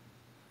too.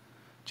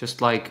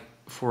 Just like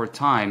for a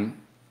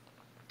time,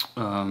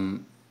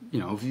 you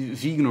know,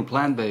 vegan or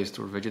plant-based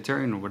or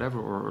vegetarian or whatever,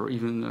 or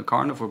even a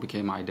carnivore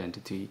became my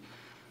identity.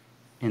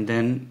 And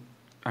then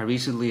I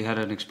recently had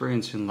an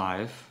experience in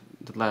life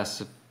that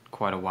lasted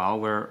quite a while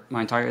where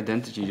my entire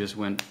identity just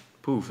went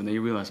poof, and then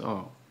you realize,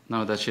 oh,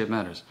 none of that shit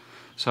matters.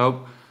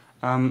 So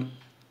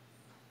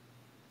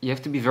you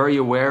have to be very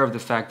aware of the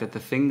fact that the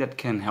thing that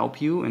can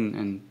help you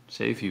and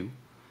save you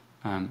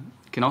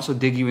can also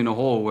dig you in a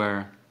hole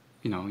where,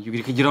 you know,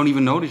 you don't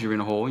even notice you're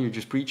in a hole, you're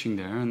just preaching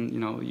there, and you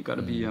know, you got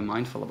to be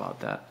mindful about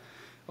that.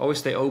 Always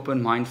stay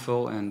open,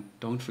 mindful, and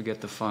don't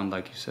forget the fun,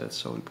 like you said. It's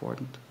so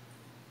important.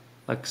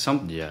 Like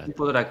some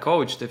people that I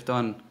coach, they've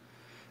done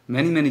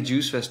many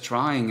juice fasts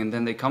trying, and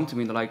then they come to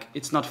me and they're like,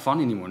 it's not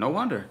fun anymore. No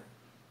wonder.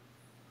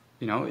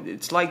 You know,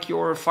 it's like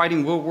you're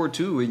fighting World War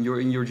II in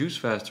your juice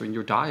fast or in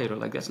your diet, or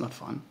like, that's not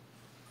fun.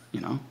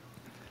 You know,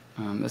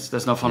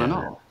 that's not fun at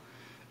all.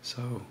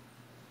 So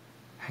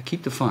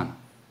keep the fun.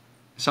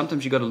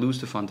 Sometimes you got to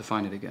lose the fun to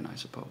find it again, I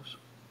suppose.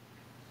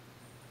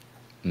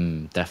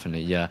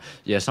 Definitely,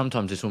 yeah.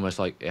 Sometimes it's almost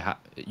like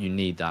you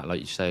need that, like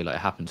you say, like it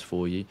happens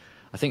for you.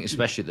 I think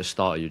especially at the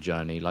start of your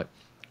journey, like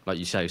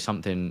you say,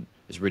 something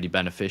is really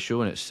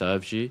beneficial and it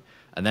serves you,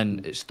 and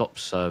then it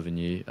stops serving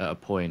you at a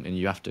point, and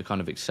you have to kind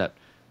of accept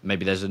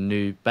maybe there's a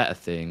new, better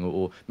thing,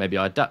 or maybe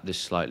I adapt this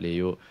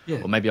slightly, or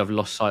maybe I've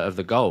lost sight of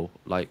the goal.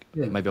 Like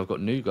maybe I've got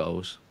new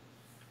goals.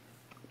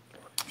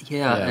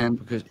 And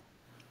because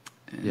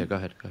go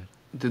ahead.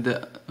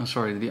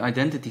 The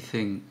identity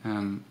thing.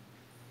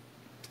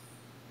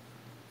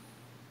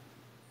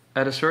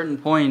 At a certain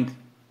point,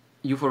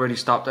 you've already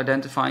stopped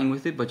identifying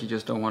with it, but you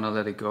just don't want to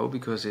let it go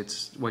because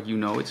it's what you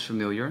know, it's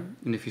familiar.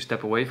 And if you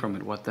step away from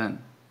it, what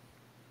then?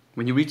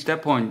 When you reach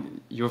that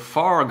point, you're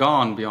far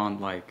gone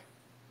beyond, like,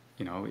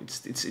 you know,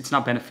 it's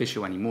not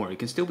beneficial anymore. It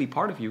can still be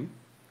part of you,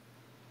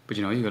 but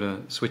you know, you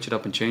gotta switch it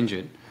up and change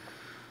it.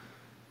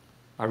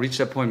 I reached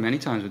that point many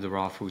times with the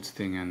raw foods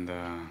thing and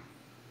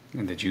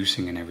the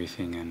juicing and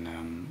everything,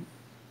 and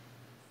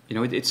you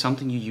know, it's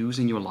something you use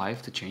in your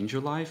life to change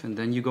your life, and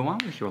then you go on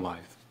with your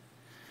life.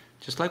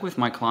 Just like with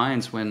my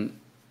clients,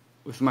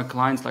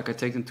 like I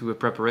take them to a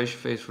preparation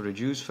phase for the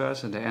juice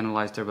fast, and they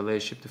analyze their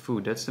relationship to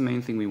food. That's the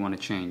main thing we want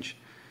to change,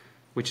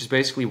 which is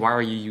basically, why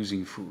are you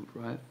using food,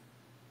 right?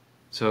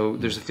 So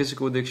there's a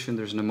physical addiction,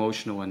 there's an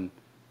emotional and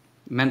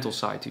mental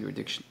side to your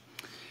addiction.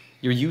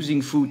 You're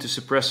using food to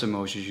suppress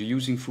emotions. You're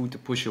using food to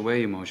push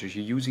away emotions.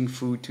 You're using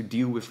food to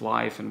deal with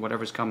life and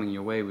whatever's coming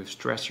your way, with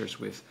stressors,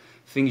 with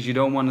things you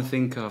don't want to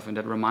think of and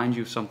that remind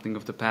you of something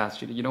of the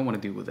past. You don't want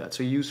to deal with that.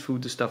 So you use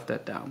food to stuff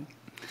that down.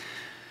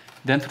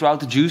 Then throughout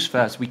the juice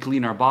fast, we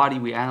clean our body,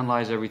 we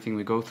analyze everything,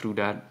 we go through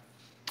that.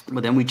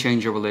 But then we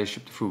change our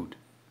relationship to food.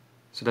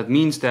 So that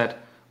means that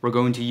we're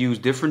going to use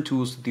different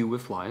tools to deal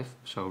with life.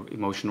 So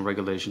emotional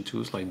regulation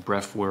tools like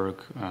breath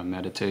work,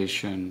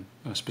 meditation,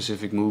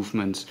 specific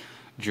movements,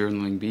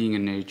 journaling, being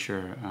in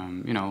nature,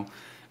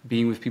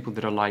 being with people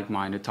that are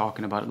like-minded,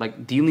 talking about it,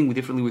 like dealing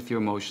differently with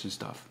your emotions and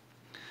stuff.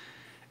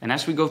 And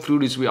as we go through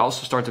this, we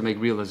also start to make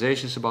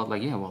realizations about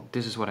like, yeah, well,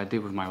 this is what I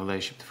did with my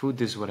relationship to food.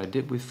 This is what I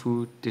did with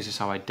food. This is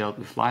how I dealt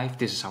with life.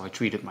 This is how I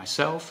treated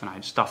myself. And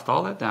I stuffed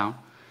all that down.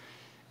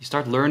 You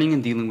start learning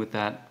and dealing with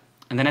that.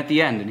 And then at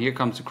the end, and here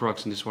comes the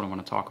crux, and this is what I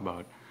want to talk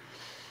about.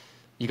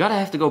 You gotta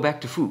have to go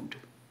back to food,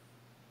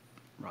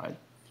 right?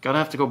 You gotta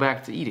have to go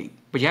back to eating.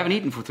 But you haven't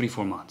eaten for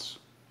 3-4 months.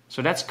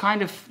 So that's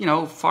kind of,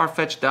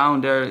 far-fetched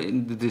down there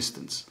in the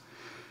distance.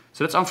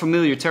 So that's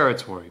unfamiliar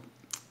territory.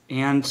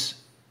 And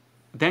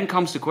then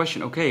comes the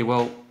question, okay,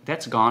 well,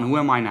 that's gone. Who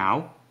am I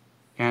now?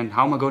 And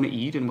how am I going to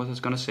eat? And what is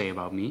it going to say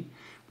about me?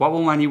 What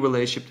will my new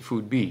relationship to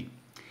food be?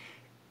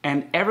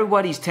 And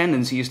everybody's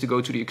tendency is to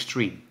go to the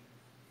extreme.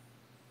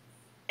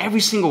 Every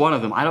single one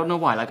of them. I don't know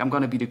why. Like, I'm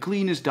going to be the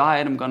cleanest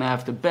diet. I'm going to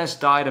have the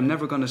best diet. I'm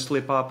never going to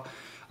slip up.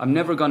 I'm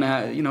never going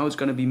to, it's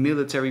going to be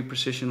military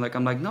precision. Like,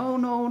 I'm like,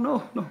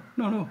 no.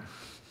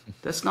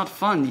 That's not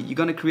fun. You're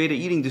going to create an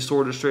eating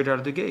disorder straight out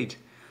of the gate.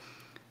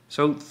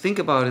 So think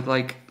about it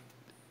like,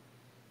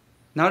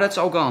 now that's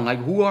all gone. Like,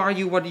 who are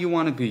you? What do you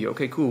want to be?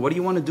 Okay, cool. What do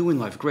you want to do in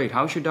life? Great.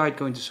 How's your diet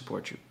going to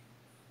support you?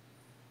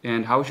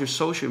 And how is your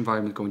social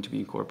environment going to be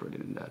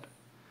incorporated in that?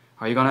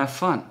 How are you going to have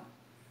fun?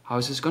 How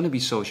is this going to be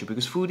social?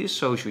 Because food is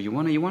social. You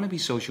want to be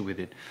social with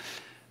it.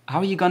 How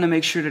are you going to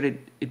make sure that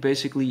it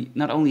basically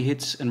not only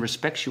hits and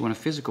respects you on a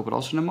physical, but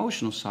also an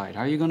emotional side?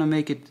 How are you going to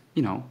make it,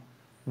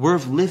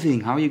 worth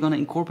living? How are you going to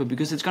incorporate?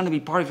 Because it's going to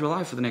be part of your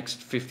life for the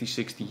next 50,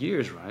 60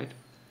 years, right?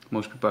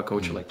 Most people I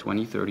coach are like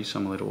 20, 30,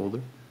 some a little older.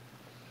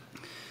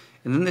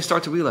 And then they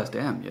start to realize,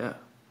 damn, yeah,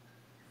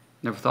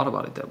 never thought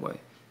about it that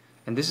way.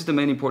 And this is the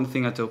main important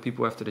thing I tell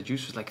people after the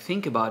juice is like,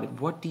 think about it.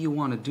 What do you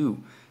want to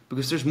do?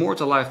 Because there's more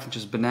to life than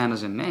just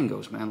bananas and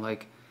mangoes, man.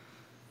 Like,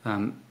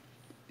 that's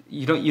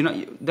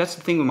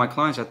the thing with my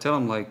clients. I tell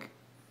them, like,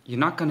 you're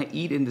not going to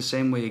eat in the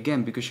same way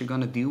again because you're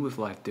going to deal with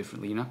life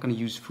differently. You're not going to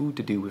use food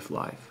to deal with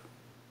life.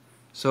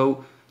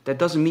 So that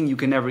doesn't mean you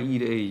can never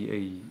eat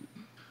a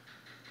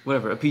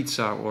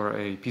pizza or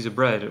a piece of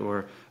bread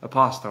or a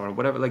pasta or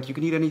whatever. Like, you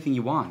can eat anything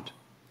you want.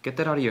 Get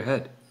that out of your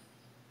head.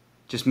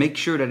 Just make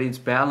sure that it's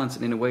balanced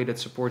and in a way that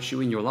supports you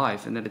in your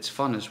life and that it's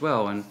fun as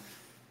well. And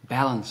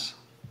balance.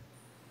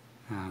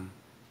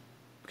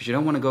 Because you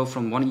don't want to go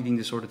from one eating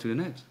disorder to the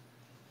next.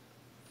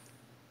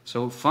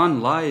 So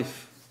fun,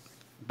 life,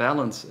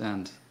 balance,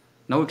 and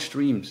no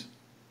extremes.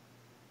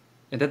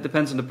 And that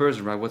depends on the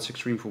person, right? What's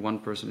extreme for one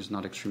person is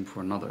not extreme for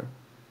another.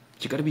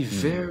 You got to be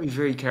very,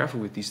 very careful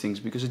with these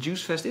things because a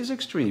juice fast is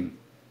extreme.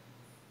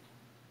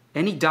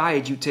 Any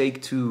diet you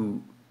take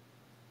to,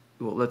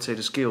 well, let's say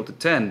the scale to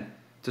 10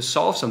 to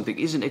solve something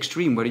isn't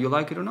extreme, whether you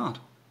like it or not.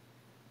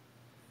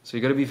 So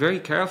you got to be very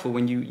careful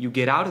when you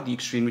get out of the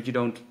extreme, but you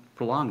don't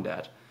prolong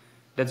that.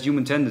 That's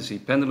human tendency.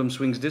 Pendulum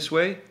swings this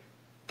way.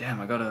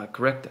 Damn, I got to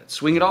correct that.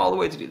 Swing it all the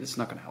way to the, it's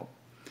not going to help.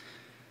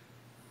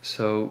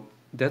 So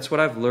that's what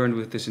I've learned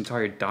with this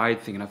entire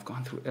diet thing, and I've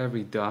gone through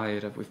every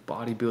diet with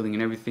bodybuilding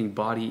and everything,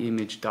 body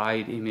image,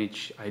 diet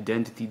image,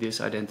 identity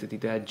this, identity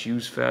that,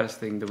 juice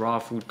fasting, the raw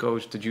food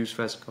coach, the juice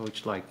fast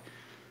coach, like,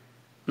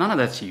 none of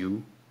that's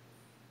you,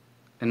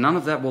 and none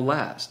of that will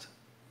last.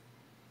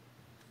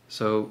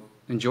 So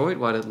enjoy it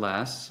while it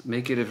lasts,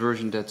 make it a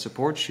version that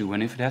supports you,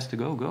 and if it has to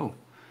go, go.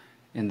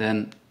 And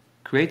then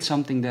create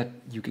something that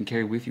you can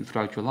carry with you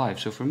throughout your life.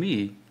 So for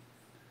me,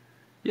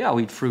 yeah, I'll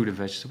eat fruit and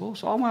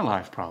vegetables all my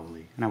life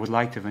probably. And I would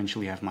like to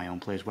eventually have my own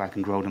place where I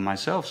can grow them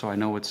myself so I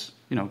know what's,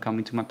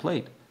 coming to my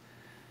plate.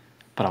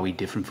 But I'll eat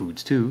different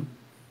foods too.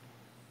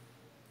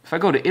 If I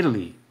go to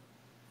Italy,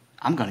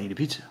 I'm going to eat a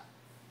pizza.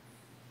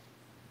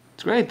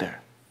 It's great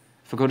there.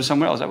 If I go to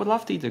somewhere else, I would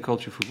love to eat their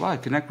culture food. Why?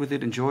 Connect with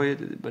it, enjoy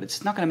it. But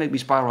it's not going to make me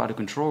spiral out of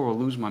control or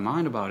lose my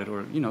mind about it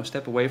or,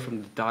 step away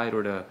from the diet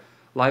or the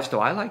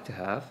lifestyle I like to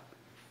have.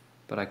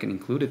 But I can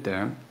include it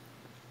there. And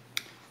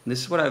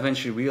this is what I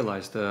eventually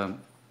realized. The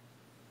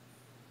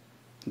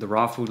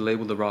raw food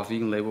label, the raw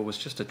vegan label was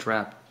just a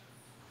trap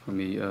for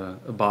me, a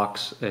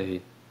box,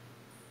 a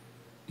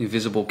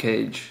invisible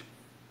cage.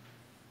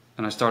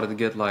 And I started to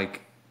get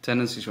like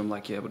tendencies from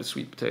like, yeah, but a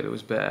sweet potato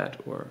is bad,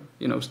 or,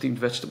 steamed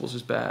vegetables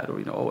is bad, or,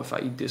 if I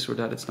eat this or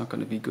that, it's not going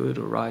to be good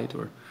or right,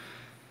 or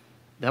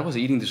that was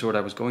the eating disorder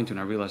I was going to, and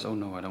I realized, oh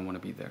no, I don't want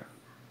to be there.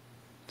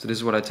 So this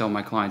is what I tell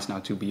my clients now,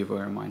 to be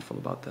aware and mindful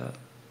about that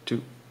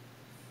too.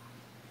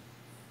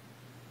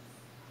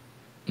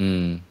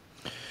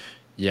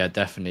 Yeah,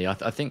 definitely.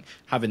 I think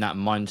having that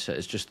mindset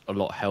is just a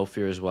lot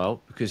healthier as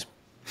well, because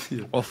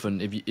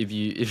often if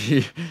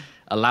you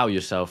allow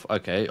yourself,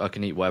 okay, I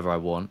can eat whatever I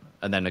want,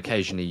 and then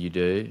occasionally you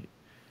do,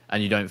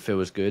 and you don't feel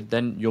as good,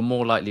 then you're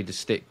more likely to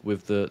stick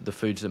with the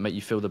foods that make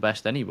you feel the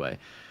best anyway.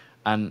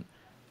 And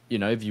you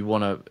know, if you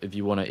wanna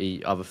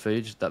eat other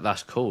foods,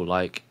 that's cool.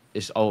 Like,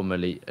 it's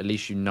ultimately, at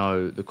least you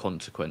know the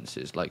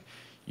consequences. Like,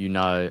 you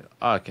know,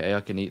 oh, okay,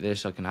 I can eat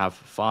this, I can have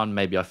fun.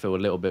 Maybe I feel a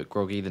little bit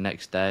groggy the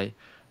next day,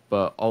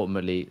 but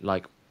ultimately,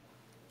 like,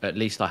 at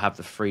least I have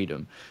the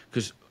freedom.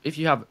 Because if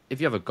you have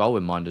a goal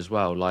in mind as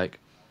well, like,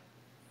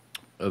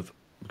 of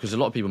because a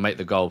lot of people make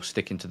the goal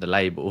sticking to the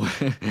label,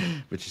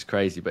 which is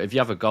crazy. But if you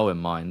have a goal in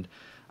mind,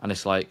 and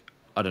it's like,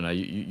 I don't know,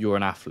 you're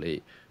an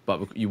athlete,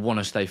 but you want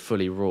to stay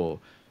fully raw.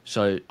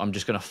 So I'm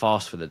just going to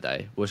fast for the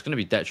day. Well, it's going to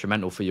be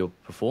detrimental for your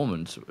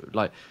performance.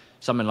 Like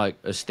something like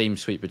a steamed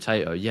sweet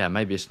potato, yeah,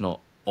 maybe it's not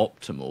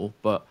optimal,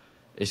 but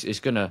it's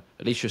going to,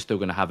 at least you're still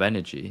going to have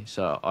energy.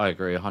 So I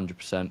agree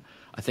 100%.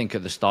 I think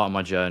at the start of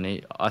my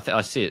journey,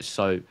 I see it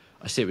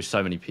with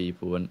so many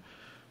people, and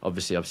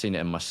obviously I've seen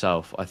it in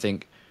myself. I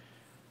think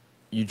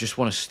you just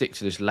want to stick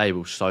to this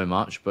label so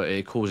much, but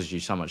it causes you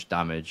so much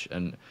damage.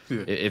 And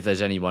if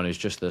there's anyone who's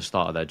just at the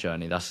start of their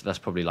journey, that's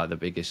probably like the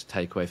biggest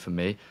takeaway for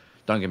me.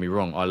 Don't get me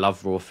wrong, I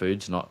love raw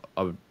foods, and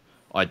I would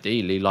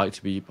ideally like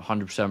to be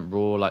 100%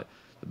 raw, like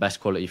the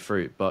best quality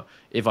fruit. But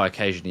if I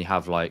occasionally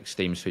have like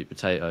steamed sweet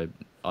potato,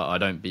 I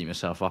don't beat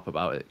myself up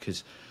about it,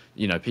 because,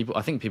 you know,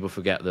 I think people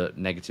forget that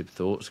negative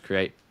thoughts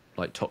create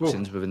like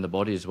toxins within the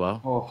body as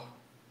well. Oh,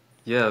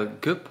 yeah,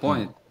 good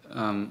point.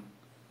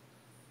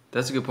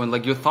 That's a good point.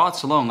 Like your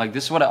thoughts alone, like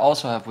this is what I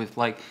also have with,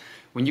 like,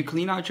 when you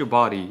clean out your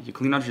body, you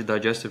clean out your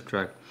digestive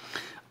tract.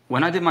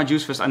 When I did my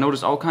juice fast, I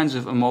noticed all kinds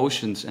of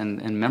emotions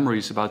and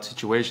memories about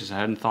situations I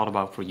hadn't thought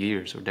about for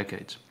years or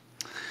decades.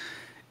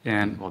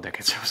 And, well,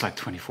 decades, I was like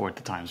 24 at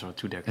the time, so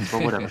 2 decades,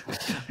 but whatever.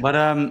 But,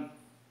 and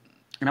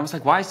I was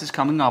like, why is this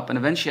coming up? And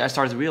eventually I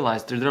started to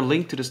realize they're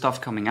linked to the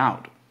stuff coming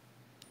out,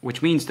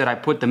 which means that I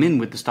put them in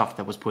with the stuff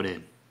that was put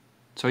in.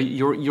 So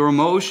your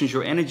emotions,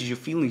 your energies, your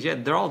feelings, yeah,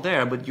 they're all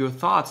there, but your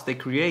thoughts, they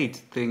create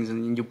things,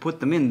 and you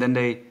put them in, then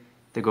they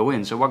go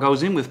in. So what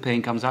goes in with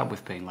pain comes out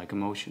with pain, like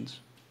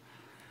emotions.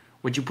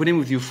 What you put in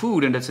with your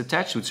food, and that's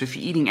attached to it. So if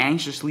you're eating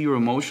anxiously or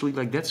emotionally,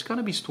 like, that's going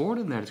to be stored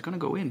in there. It's going to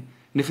go in.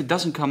 And if it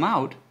doesn't come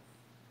out,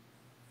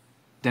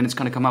 then it's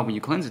going to come out when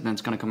you cleanse it, then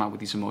it's going to come out with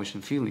these emotions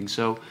and feelings.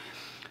 So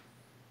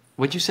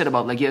what you said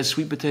about, like, yeah,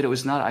 sweet potato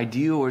is not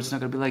ideal, or it's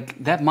not going to be,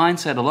 like, that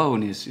mindset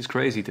alone is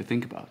crazy to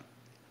think about.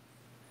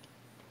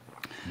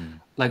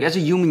 Like, as a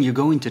human, you're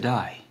going to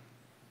die.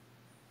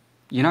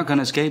 You're not going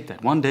to escape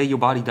that. One day your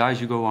body dies,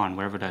 you go on,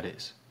 wherever that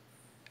is.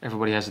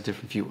 Everybody has a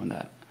different view on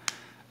that.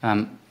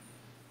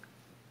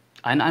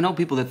 I know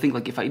people that think,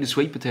 like, if I eat a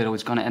sweet potato,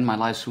 it's going to end my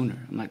life sooner.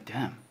 I'm like,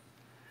 damn.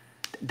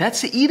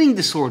 That's an eating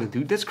disorder,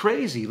 dude. That's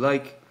crazy.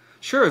 Like,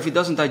 sure, if it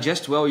doesn't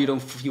digest well, you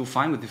don't feel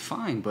fine with it,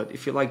 fine. But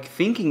if you're, like,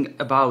 thinking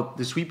about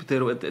the sweet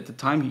potato at the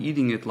time you're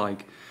eating it,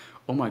 like,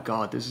 oh my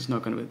God, this is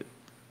not going to...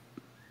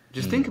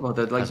 Just think about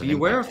that. Like, be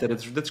aware of that.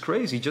 That's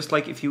crazy. Just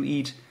like if you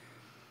eat...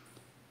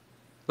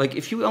 Like,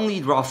 if you only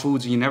eat raw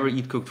foods and you never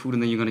eat cooked food,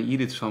 and then you're going to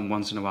eat it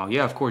once in a while,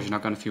 yeah, of course, you're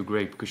not going to feel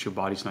great because your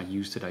body's not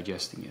used to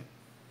digesting it.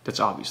 That's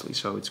obviously.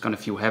 So it's going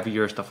to feel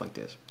heavier, stuff like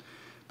this.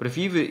 But if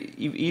you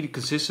eat it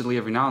consistently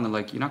every now and then,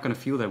 like, you're not going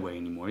to feel that way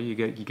anymore. You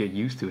get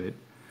used to it.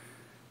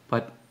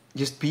 But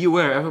just be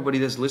aware. Everybody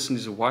that's listening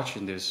to this or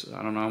watching this,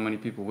 I don't know how many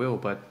people will,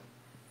 but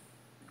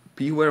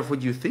be aware of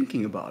what you're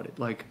thinking about it.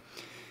 Like,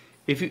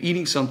 if you're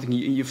eating something,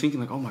 you're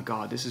thinking like, oh my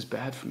God, this is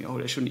bad for me. Oh,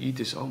 I shouldn't eat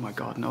this. Oh my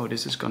God, no,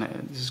 this is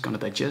gonna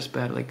digest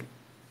bad. Like,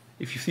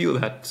 if you feel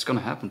that, it's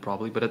gonna happen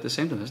probably. But at the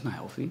same time, that's not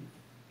healthy.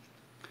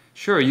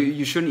 Sure,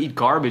 you shouldn't eat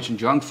garbage and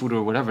junk food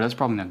or whatever. That's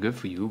probably not good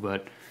for you.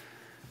 But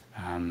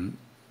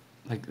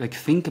like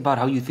think about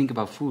how you think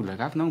about food. Like,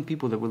 I've known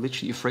people that were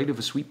literally afraid of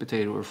a sweet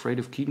potato, or afraid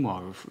of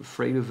quinoa, or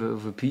afraid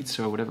of a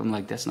pizza or whatever. I'm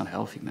like, that's not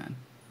healthy, man.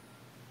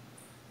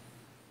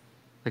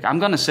 Like, I'm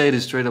gonna say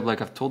this straight up.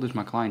 Like, I've told this to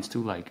my clients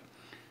too. Like,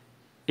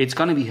 it's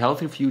going to be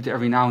healthier for you to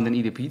every now and then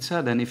eat a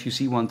pizza than if you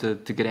see one to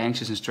get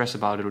anxious and stress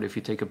about it, or if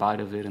you take a bite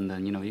of it and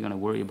then, you know, you're going to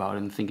worry about it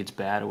and think it's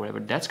bad or whatever.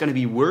 That's going to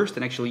be worse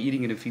than actually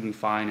eating it and feeling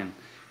fine, and,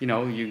 you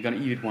know, you're going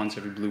to eat it once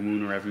every blue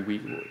moon or every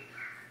week.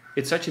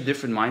 It's such a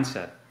different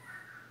mindset.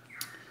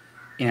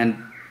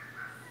 And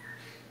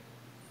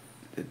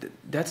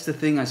that's the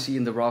thing I see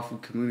in the raw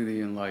food community,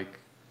 and, like,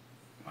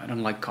 I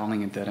don't like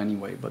calling it that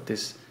anyway, but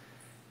this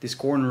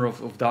corner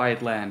of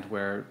diet land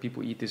where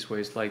people eat this way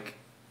is like,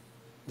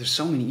 there's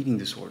so many eating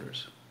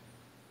disorders.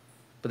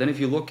 But then if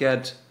you look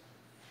at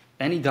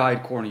any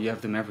diet corner, you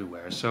have them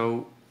everywhere.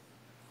 So,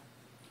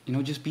 you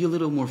know, just be a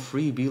little more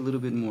free, be a little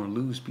bit more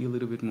loose, be a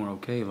little bit more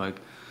okay. Like,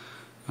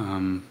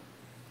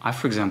 I,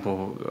 for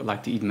example,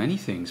 like to eat many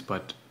things,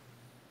 but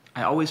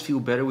I always feel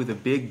better with a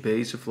big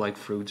base of, like,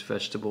 fruits,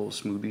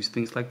 vegetables, smoothies,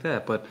 things like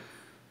that. But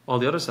all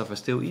the other stuff I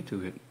still eat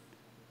to it.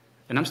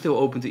 And I'm still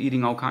open to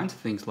eating all kinds of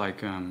things,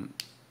 like,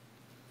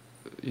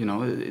 you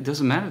know, it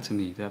doesn't matter to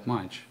me that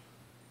much.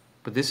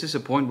 But this is a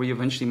point where you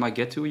eventually might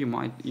get to,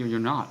 you're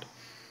not.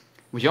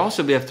 What you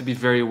also have to be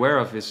very aware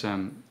of is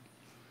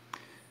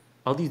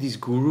all these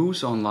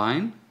gurus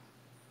online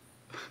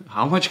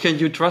how much can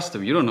you trust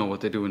them? You don't know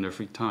what they do in their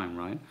free time,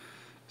 right?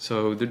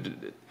 So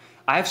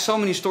I have so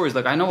many stories.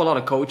 Like I know a lot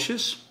of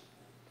coaches.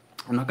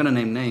 I'm not going to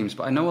name names,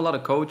 but I know a lot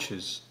of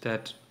coaches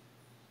that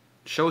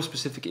show a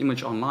specific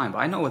image online, but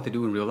I know what they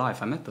do in real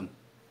life. I met them.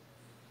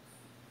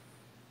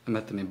 I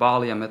met them in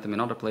Bali. I met them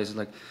in other places.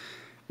 Like,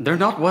 they're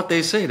not what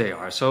they say they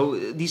are. So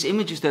these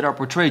images that are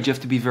portrayed, you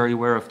have to be very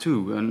aware of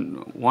too.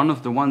 And one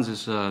of the ones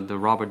is the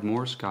Robert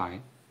Morse guy.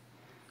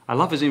 I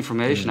love his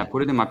information. I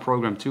put it in my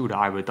program too. The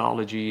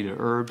iodology, the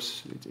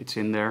herbs, it's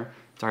in there.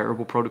 It's our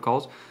herbal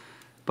protocols.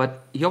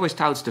 But he always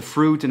touts the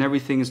fruit and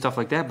everything and stuff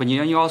like that. But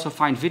you also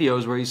find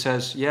videos where he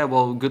says, yeah,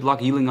 well, good luck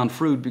healing on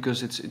fruit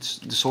because it's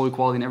the soil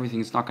quality and everything.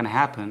 It's not going to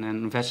happen.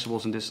 And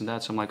vegetables and this and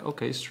that. So I'm like,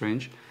 okay,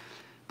 strange.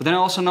 But then I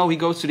also know he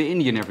goes to the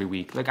Indian every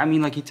week. Like, I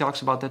mean, like he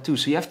talks about that too.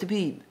 So you have to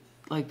be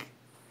like,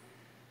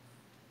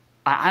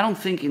 I don't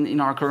think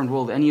in our current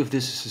world any of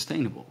this is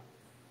sustainable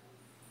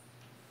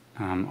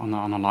on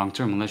a long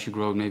term, unless you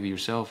grow it maybe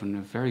yourself in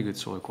a very good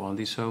soil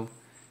quality. So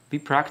be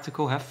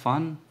practical, have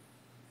fun.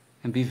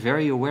 And be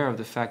very aware of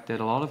the fact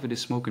that a lot of it is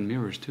smoke and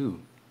mirrors too.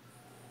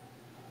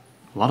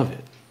 A lot of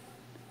it.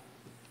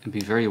 And be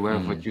very aware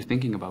of what you're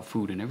thinking about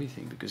food and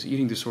everything, because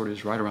eating disorder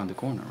is right around the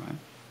corner,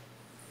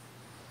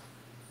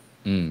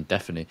 right?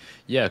 Definitely.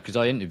 Yeah, because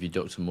I interviewed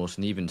Dr. Morse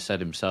and he even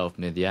said himself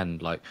near the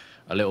end, like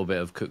a little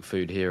bit of cooked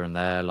food here and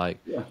there, like,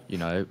 you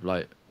know,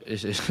 like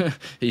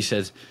he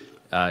says,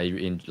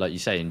 like you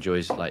say,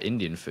 enjoys like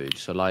Indian food.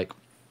 So like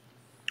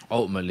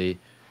ultimately,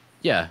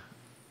 yeah,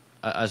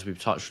 as we've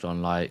touched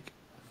on, like,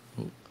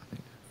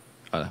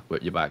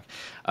 you're back.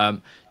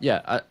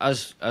 Yeah,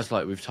 as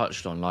like we've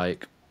touched on,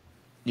 like,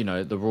 you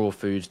know, the raw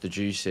foods, the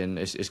juicing,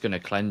 it's going to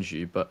cleanse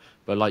you. But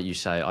like you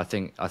say, I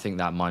think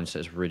that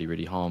mindset is really,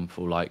 really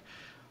harmful. Like,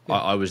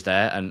 I was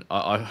there, and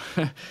I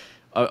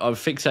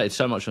fixated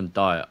so much on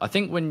diet. I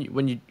think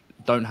when you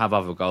don't have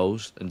other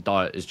goals and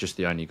diet is just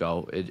the only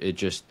goal, it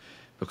just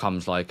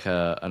becomes like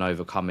an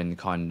overcoming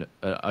kind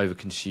of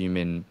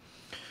over-consuming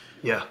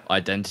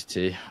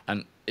identity,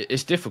 and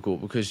it's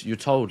difficult because you're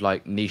told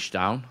like niche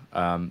down.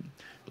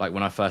 Like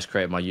when I first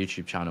created my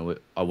YouTube channel,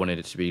 I wanted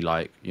it to be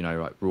like, you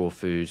know, like raw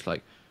foods,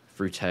 like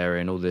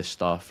fruitarian, all this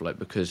stuff, like,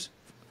 because,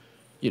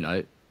 you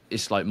know,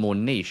 it's like more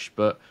niche.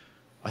 But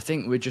I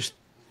think we're just,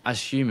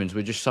 as humans,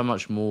 we're just so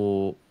much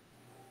more,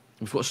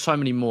 we've got so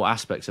many more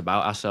aspects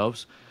about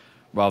ourselves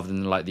rather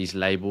than like these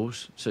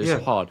labels. So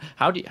it's hard.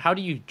 How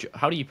do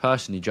you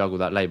personally juggle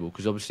that label?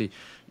 Because obviously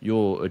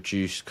you're a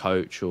juice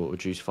coach or a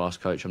juice fast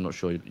coach. I'm not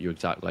sure your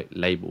exact like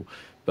label,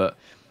 but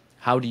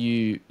how do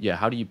you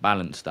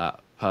balance that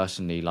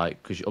personally?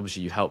 Like, because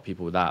obviously you help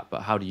people with that,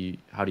 but how do you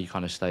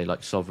kind of stay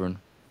like sovereign?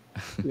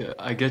 Yeah,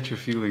 I get your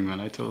feeling, man.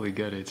 I totally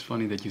get it. It's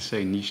funny that you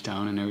say niche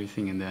down and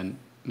everything, and then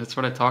that's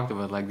what I talked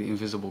about, like the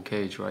invisible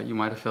cage, right? You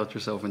might have felt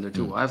yourself in there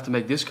too. I have to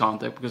make this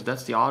contact because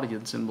that's the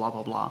audience and blah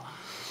blah blah.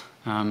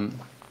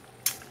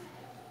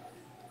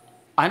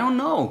 I don't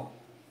know.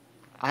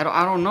 I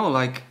don't know.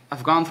 Like,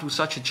 I've gone through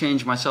such a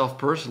change myself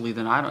personally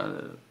that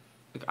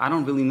I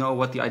don't really know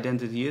what the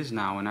identity is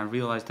now, and I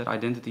realize that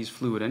identity is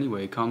fluid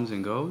anyway. It comes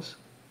and goes.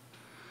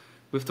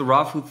 With the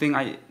raw food thing,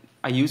 I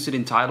used it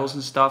in titles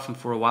and stuff, and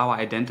for a while I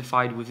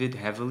identified with it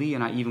heavily,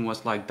 and I even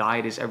was like,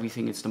 diet is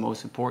everything, it's the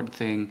most important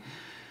thing.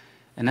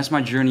 And as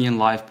my journey in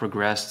life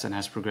progressed and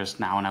has progressed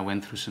now, and I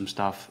went through some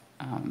stuff,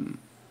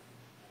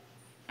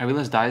 I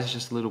realized diet is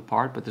just a little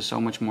part, but there's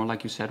so much more.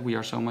 Like you said, we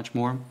are so much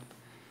more.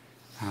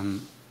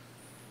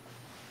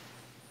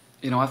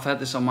 You know, I've had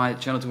this on my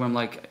channel too, where I'm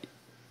like,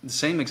 the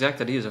same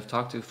exact ideas. I've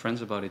talked to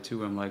friends about it too,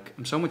 where I'm like,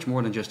 I'm so much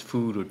more than just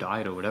food or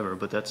diet or whatever,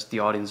 but that's the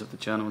audience of the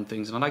channel and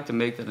things, and I like to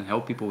make that and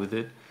help people with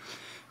it.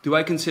 Do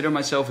I consider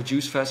myself a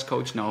juice fast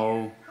coach?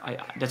 No.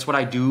 That's what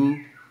I do.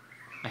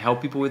 I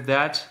help people with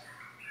that.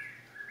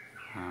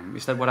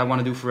 Is that what I want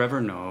to do forever?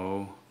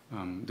 No.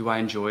 Do I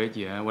enjoy it?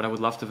 Yeah. What I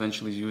would love to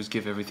eventually do is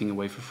give everything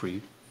away for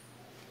free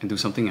and do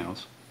something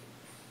else.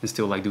 And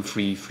still like do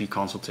free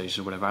consultations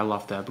or whatever. I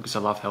love that because I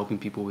love helping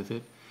people with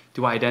it.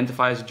 Do I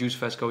identify as a juice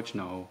fast coach?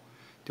 No.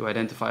 Do I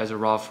identify as a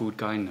raw food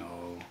guy?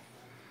 No.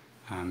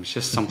 It's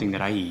just something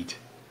that I eat.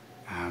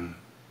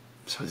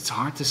 So it's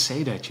hard to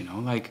say that, you know,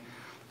 like,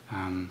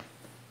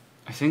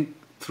 I think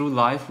through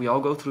life we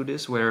all go through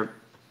this where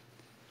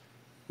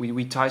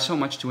we tie so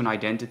much to an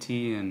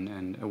identity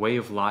and a way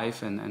of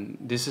life, and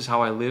this is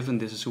how I live and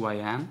this is who I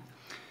am.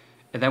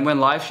 And then when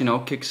life, you know,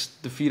 kicks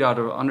the feet out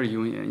under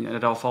you and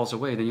it all falls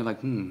away, then you're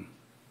like,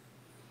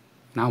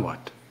 now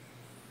what?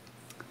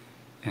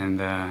 And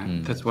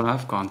that's what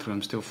I've gone through.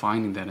 I'm still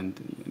finding that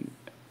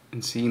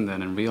and seeing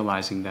that and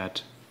realizing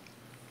that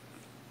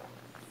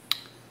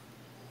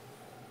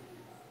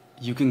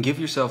you can give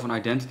yourself an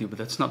identity, but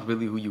that's not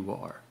really who you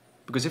are.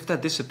 Because if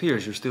that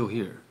disappears, you're still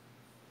here.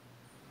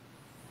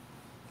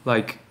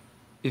 Like,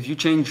 if you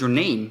change your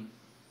name,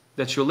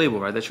 that's your label,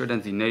 right? That's your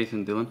identity,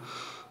 Nathan, Dylan.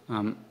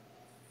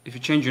 If you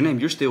change your name,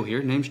 you're still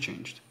here, name's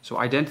changed. So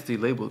identity,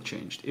 label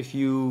changed. If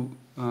you,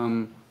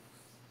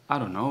 I I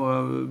don't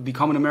know,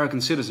 become an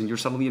American citizen. You're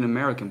suddenly an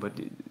American, but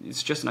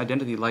it's just an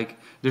identity. Like,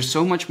 there's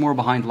so much more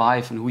behind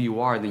life and who you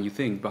are than you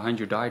think, behind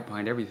your diet,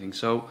 behind everything.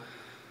 So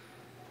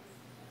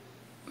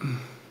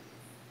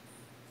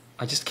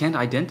I just can't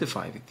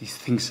identify with these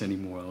things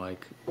anymore.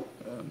 Like,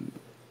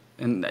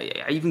 and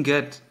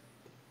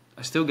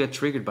I still get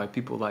triggered by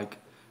people like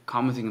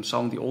commenting on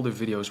some of the older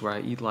videos where I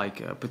eat like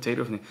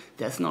potatoes and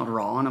that's not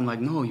raw. And I'm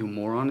like, no, you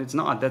moron, it's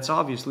not. That's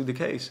obviously the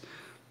case.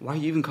 Why are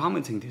you even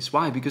commenting this?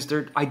 Why? Because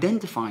they're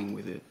identifying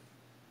with it.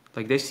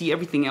 Like, they see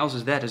everything else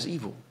as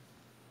evil.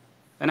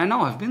 And I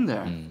know I've been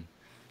there.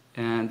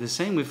 And the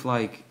same with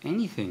like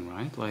anything,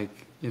 right?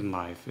 Like in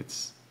life,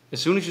 it's as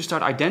soon as you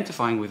start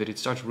identifying with it, it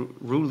starts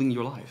ruling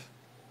your life.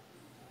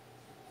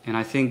 And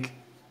I think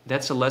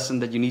that's a lesson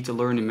that you need to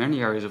learn in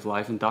many areas of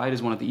life, and diet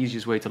is one of the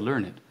easiest ways to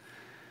learn it.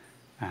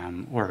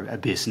 Or a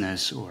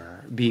business,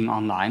 or being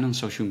online on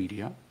social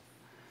media.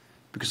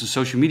 Because on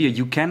social media,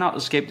 you cannot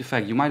escape the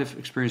fact, you might have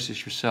experienced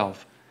this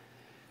yourself,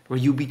 where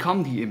you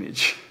become the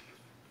image.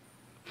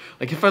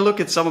 Like, if I look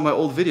at some of my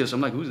old videos,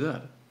 I'm like, who's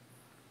that?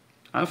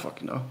 I don't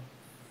fucking know.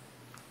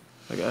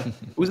 Like,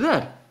 who's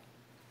that?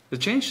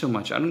 It changed so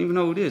much. I don't even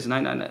know who it is.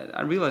 And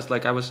I realized,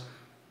 like, I was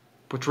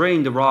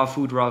portraying the raw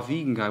food, raw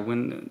vegan guy,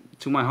 when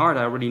to my heart,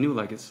 I already knew,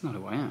 like, it's not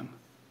who I am.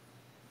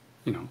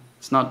 You know,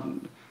 it's not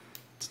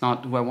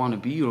who I want to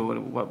be or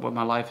what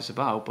my life is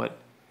about, but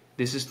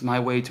this is my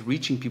way to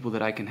reaching people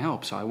that I can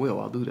help, so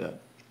I'll do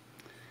that.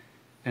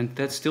 And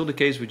that's still the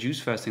case with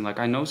juice fasting. Like,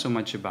 I know so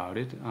much about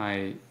it,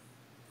 I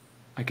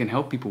can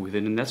help people with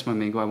it, and that's my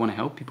main goal. I want to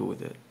help people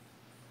with it.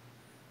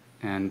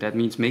 And that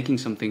means making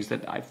some things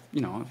that I've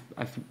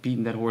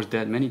beaten that horse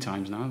dead many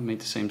times now. I've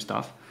made the same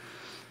stuff.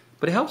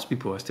 But it helps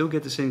people. I still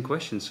get the same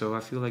questions, so I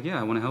feel like, yeah,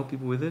 I want to help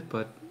people with it,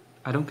 but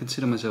I don't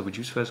consider myself a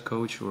juice fast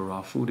coach or a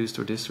raw foodist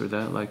or this or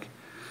that. Like,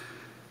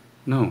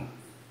 no,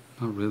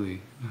 not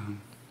really.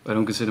 I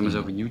don't consider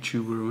myself a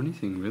YouTuber or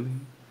anything, really.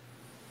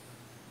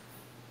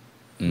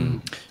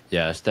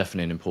 Yeah, it's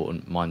definitely an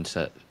important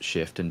mindset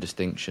shift and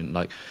distinction.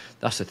 Like,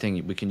 that's the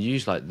thing. We can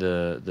use like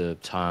the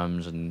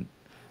terms and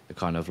the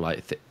kind of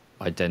like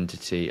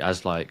identity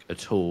as like a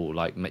tool.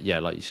 Like, yeah,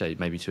 like you say,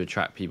 maybe to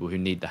attract people who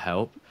need the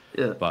help.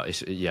 Yeah. But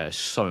it's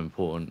so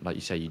important. Like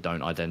you say, you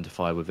don't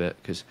identify with it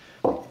because,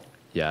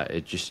 yeah,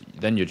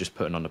 then you're just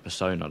putting on a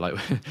persona. Like,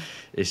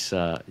 it's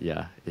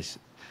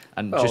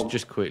and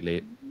just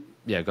quickly.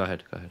 Yeah, go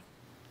ahead.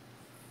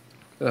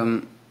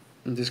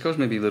 This goes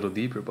maybe a little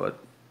deeper, but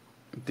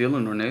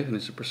Dylan or Nathan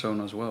is a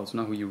persona as well. It's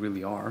not who you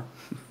really are.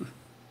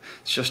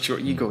 It's just your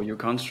ego, your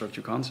construct,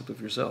 your concept of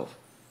yourself.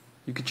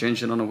 You could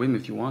change it on a whim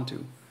if you want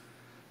to.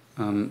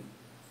 And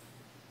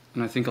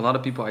I think a lot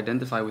of people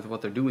identify with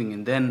what they're doing,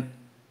 and then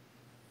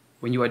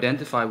when you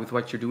identify with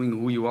what you're doing,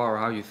 who you are, or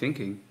how you're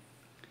thinking,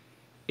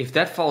 if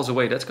that falls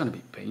away, that's going to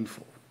be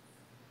painful.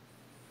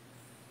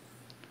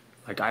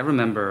 Like, I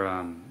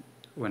remember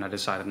when I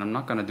decided I'm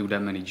not going to do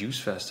that many juice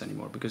fasts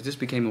anymore, because this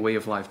became a way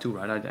of life too,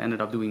 right? I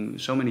ended up doing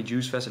so many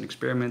juice fasts and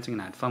experimenting,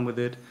 and I had fun with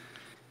it,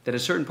 that at a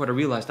certain point I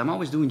realized I'm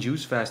always doing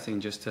juice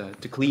fasting just to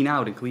clean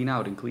out and clean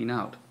out and clean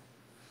out.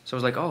 So I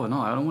was like, oh no,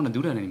 I don't want to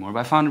do that anymore. But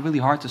I found it really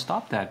hard to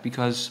stop that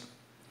because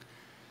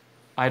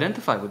I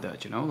identify with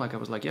that, you know? Like, I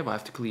was like, yeah, but I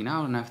have to clean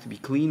out and I have to be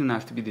clean and I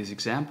have to be this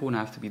example and I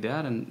have to be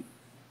that. And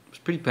it was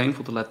pretty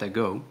painful to let that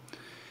go. And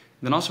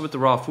then also with the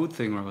raw food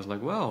thing where I was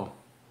like, well,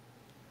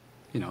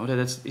 you know,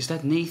 is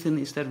that Nathan?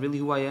 Is that really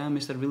who I am?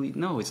 Is that really?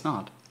 No, it's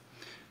not.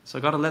 So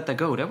I got to let that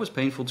go. That was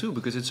painful too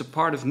because it's a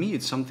part of me.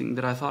 It's something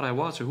that I thought I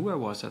was or who I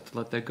was. I had to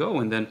let that go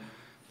and then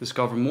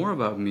discover more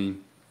about me.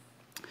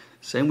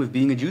 Same with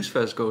being a juice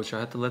fast coach.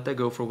 I had to let that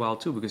go for a while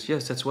too because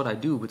yes, that's what I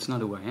do, but it's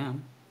not who I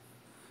am.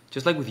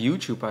 Just like with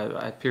YouTube,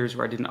 I had periods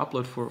where I didn't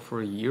upload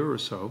for a year or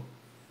so.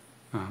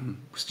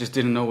 Just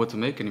didn't know what to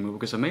make anymore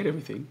because I made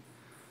everything.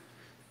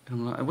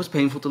 And it was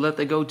painful to let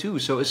that go too.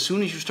 So as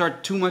soon as you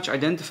start too much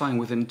identifying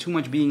with it and too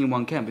much being in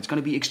one camp, it's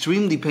going to be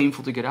extremely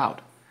painful to get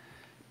out.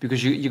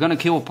 Because you're going to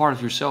kill a part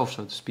of yourself,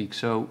 so to speak.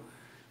 So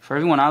for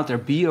everyone out there,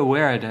 be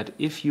aware that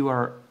if you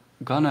are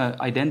going to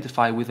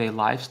identify with a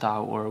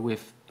lifestyle or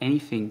with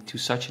anything to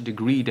such a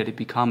degree that it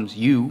becomes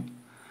you,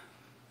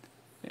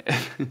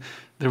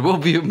 there will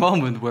be a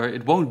moment where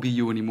it won't be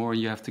you anymore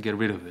and you have to get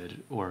rid of it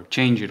or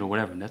change it or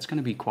whatever. And that's going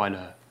to be quite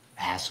a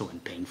hassle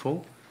and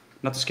painful.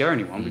 Not to scare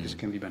anyone because it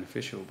can be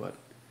beneficial, but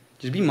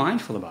just be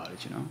mindful about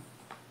it, you know,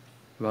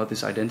 about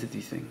this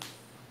identity thing.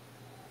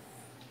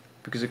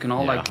 Because it can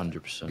all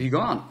 100%. Be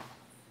gone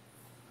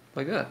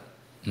like that.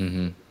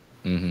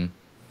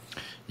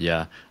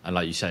 Yeah, and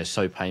like you say, it's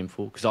so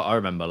painful because I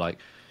remember, like,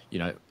 you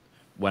know,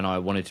 when I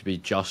wanted to be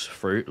just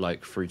fruit,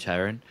 like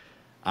fruitarian,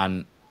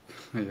 and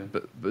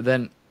but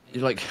then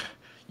like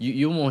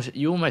you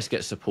almost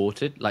get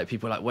supported. Like,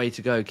 people are like, way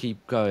to go,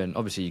 keep going.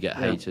 Obviously, you get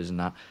haters and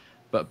that.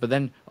 But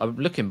then I'm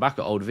looking back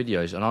at old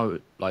videos,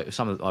 and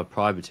I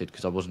privated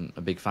because I wasn't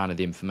a big fan of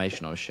the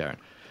information I was sharing,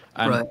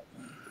 and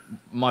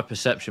my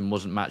perception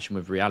wasn't matching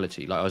with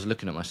reality. Like, I was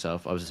looking at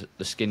myself, I was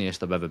the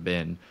skinniest I've ever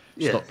been.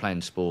 Stopped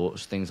playing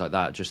sports, things like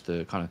that, just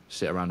to kind of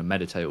sit around and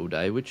meditate all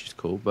day, which is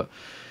cool. But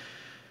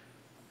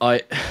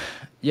I,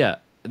 yeah,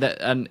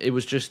 and it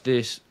was just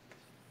this,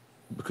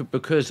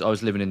 because I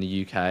was living in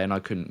the UK and I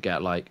couldn't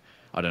get like,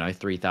 I don't know,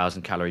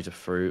 3,000 calories of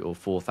fruit or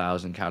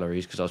 4,000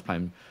 calories because I was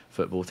playing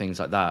football, things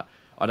like that.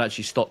 I'd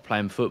actually stop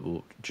playing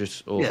football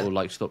or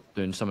like stop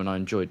doing something I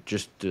enjoyed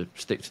just to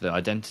stick to the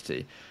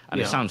identity. And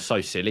it sounds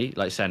so silly,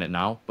 like saying it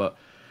now, but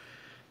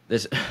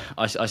there's,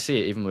 I see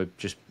it even with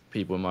just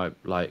people in my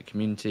like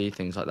community,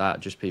 things like that,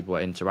 just people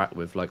I interact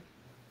with, like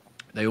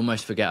they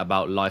almost forget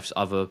about life's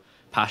other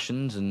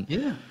passions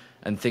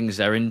and things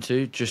they're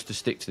into just to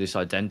stick to this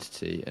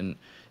identity. And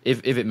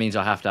if it means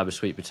I have to have a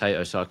sweet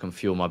potato so I can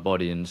fuel my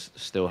body and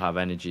still have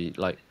energy,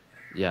 like,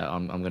 yeah,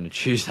 I'm going to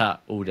choose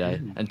that all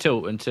day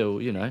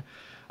until you know,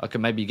 I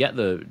can maybe get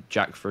the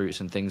jackfruits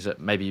and things that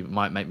maybe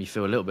might make me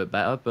feel a little bit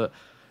better. But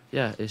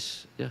yeah,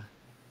 Yeah,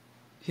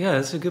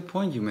 that's a good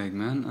point you make,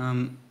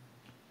 man.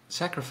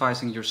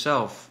 Sacrificing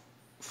yourself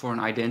for an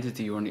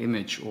identity or an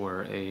image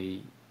or a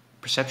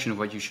perception of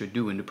what you should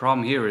do. And the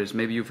problem here is,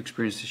 maybe you've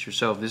experienced this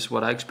yourself, this is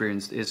what I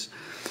experienced, is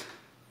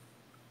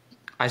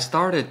I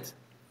started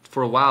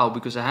for a while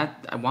because I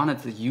wanted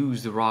to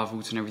use the raw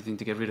foods and everything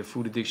to get rid of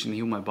food addiction,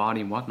 heal my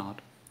body and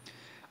whatnot.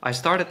 I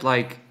started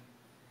like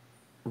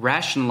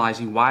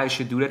rationalizing why I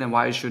should do that and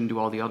why I shouldn't do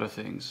all the other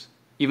things.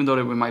 Even though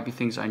there might be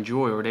things I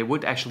enjoy, or they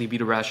would actually be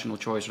the rational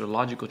choice or the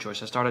logical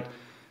choice. I started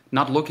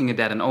not looking at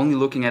that and only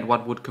looking at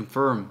what would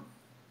conform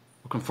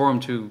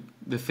to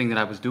the thing that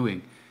I was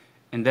doing.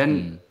 And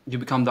then you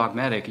become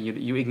dogmatic and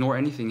you ignore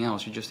anything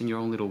else. You're just in your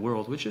own little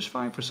world, which is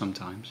fine for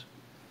sometimes.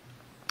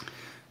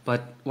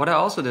 But what I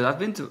also did, I've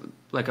been to,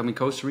 like, I'm in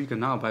Costa Rica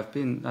now, but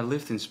I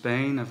lived in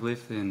Spain, I've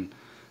lived in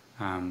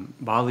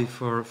Bali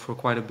for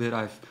quite a bit.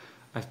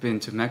 I've been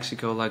to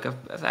Mexico. Like,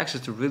 I've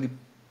access to really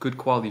good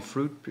quality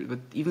fruit, but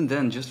even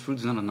then, just fruit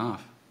is not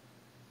enough.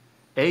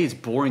 It's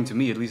boring to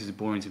me. At least it's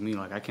boring to me.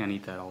 Like, I can't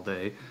eat that all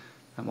day.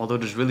 Although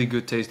there's really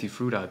good, tasty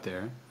fruit out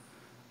there.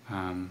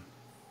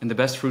 And the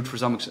best fruit for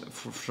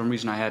some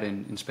reason I had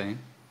in Spain,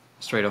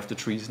 straight off the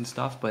trees and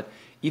stuff. But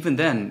even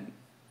then,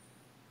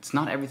 it's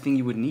not everything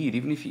you would need.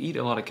 Even if you eat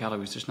a lot of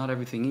calories, there's not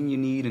everything in you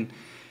need, and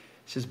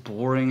it's just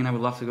boring. And I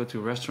would love to go to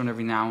a restaurant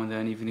every now and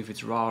then, even if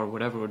it's raw or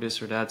whatever, or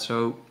this or that.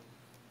 So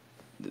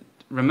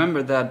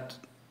remember that,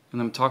 and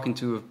I'm talking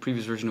to a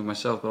previous version of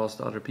myself, but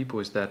also to other people,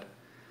 is that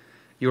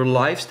your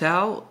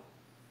lifestyle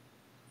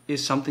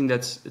is something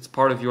it's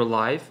part of your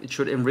life. It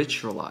should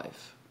enrich your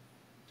life.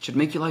 It should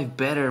make your life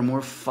better,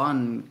 more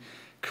fun,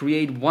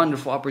 create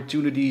wonderful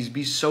opportunities,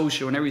 be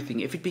social and everything.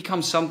 If it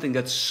becomes something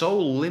that's so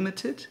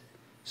limited,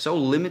 so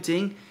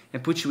limiting,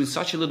 and puts you in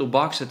such a little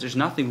box that there's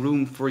nothing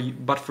room for you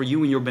but for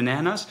you and your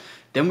bananas,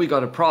 then we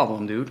got a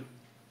problem, dude.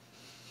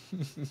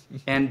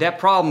 And that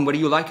problem, whether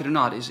you like it or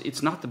not,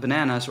 it's not the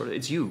bananas, or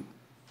it's you.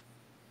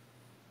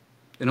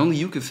 And only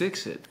you can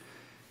fix it.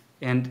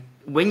 And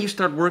when you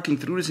start working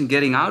through this and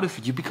getting out of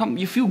it,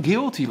 you feel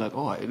guilty, like,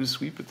 oh, I ate a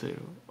sweet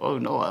potato. Oh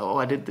no,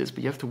 I did this,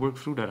 but you have to work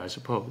through that, I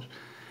suppose.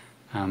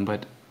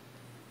 But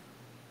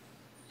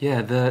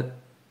yeah, the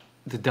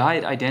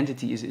diet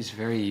identity is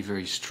very,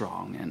 very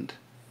strong. And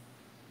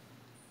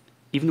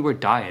even the word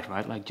diet,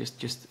 right? Like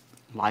just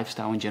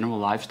lifestyle in general.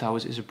 Lifestyle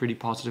is a pretty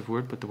positive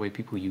word, but the way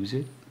people use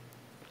it.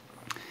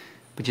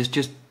 But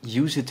just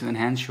use it to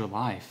enhance your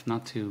life,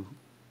 not to...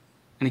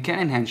 And it can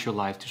enhance your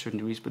life to certain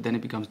degrees, but then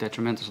it becomes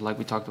detrimental. So like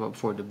we talked about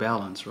before, the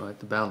balance, right?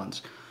 The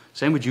balance.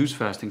 Same with juice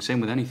fasting,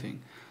 same with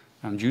anything.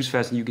 Juice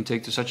fasting you can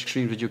take to such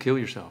extremes that you'll kill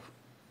yourself.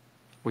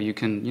 Or you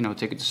can,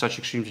 take it to such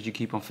extremes that you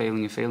keep on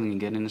failing and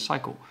get in a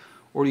cycle.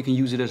 Or you can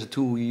use it as a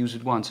tool, you use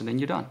it once and then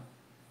you're done.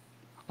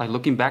 Like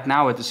looking back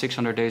now at the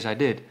 600 days I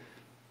did,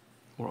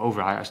 or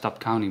over, I stopped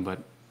counting,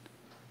 but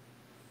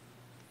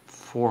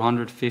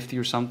 450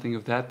 or something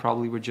of that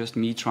probably were just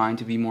me trying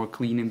to be more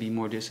clean and be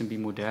more this and be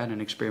more that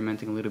and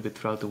experimenting a little bit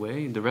throughout the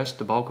way. The rest,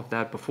 the bulk of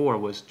that before,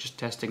 was just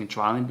testing and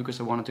trialing because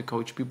I wanted to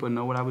coach people and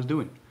know what I was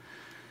doing.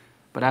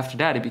 But after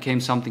that, it became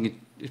something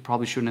it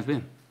probably shouldn't have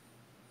been.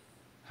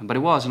 But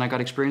it was, and I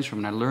got experience from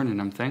it, and I learned, and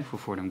I'm thankful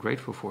for it, I'm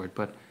grateful for it.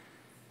 But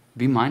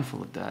be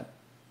mindful of that.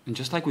 And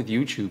just like with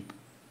YouTube,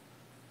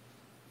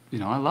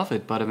 I love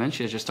it, but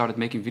eventually I just started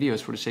making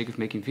videos for the sake of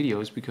making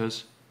videos,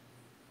 because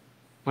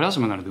what else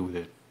am I going to do with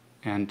it?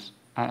 And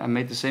I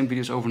made the same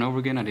videos over and over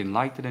again. I didn't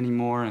like it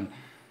anymore, and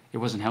it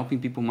wasn't helping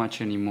people much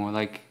anymore.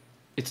 Like,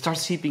 it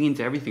starts seeping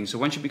into everything. So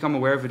once you become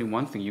aware of it in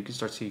one thing, you can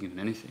start seeing it in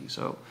anything.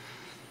 So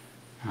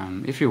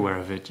if you're aware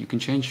of it, you can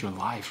change your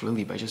life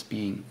really by just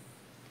being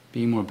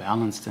more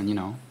balanced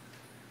and,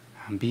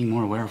 being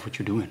more aware of what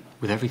you're doing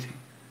with everything.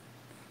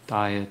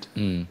 Diet,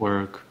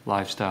 work,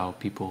 lifestyle,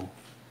 people.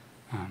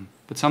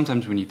 But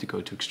sometimes we need to go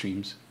to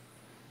extremes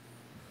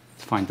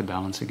to find the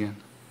balance again.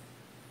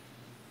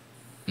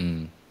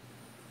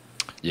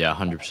 Yeah,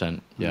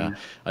 100%. Yeah,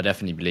 I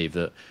definitely believe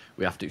that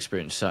we have to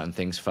experience certain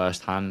things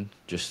firsthand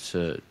just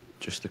to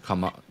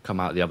come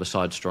out the other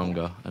side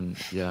stronger. And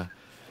yeah.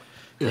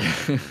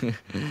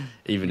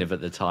 Even if at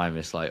the time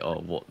it's like,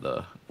 oh,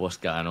 what's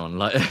going on?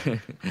 Like,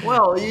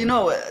 well,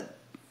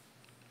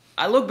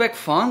 I look back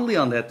fondly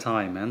on that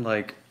time, man.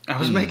 Like, I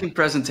was making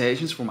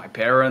presentations for my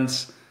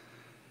parents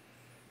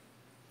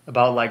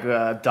about like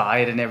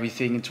diet and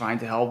everything and trying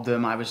to help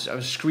them. I was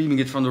screaming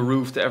it from the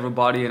roof to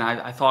everybody, and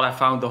I thought I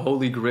found the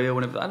holy grail.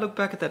 And I look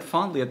back at that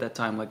fondly at that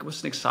time, like it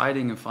was an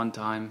exciting and fun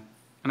time.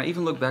 And I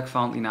even look back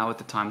fondly now at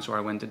the times where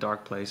I went to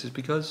dark places,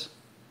 because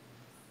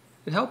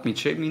it helped me,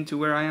 shape me into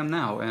where I am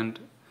now. And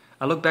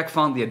I look back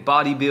fondly at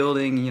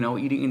bodybuilding, you know,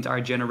 eating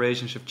entire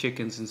generations of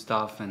chickens and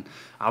stuff. And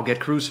I'll get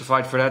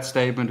crucified for that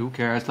statement. Who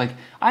cares? Like,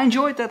 I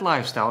enjoyed that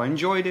lifestyle. I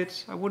enjoyed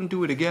it. I wouldn't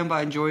do it again, but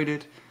I enjoyed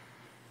it.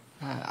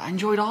 I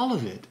enjoyed all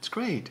of it. It's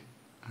great.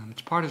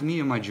 It's part of me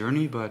and my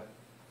journey, but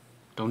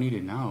don't need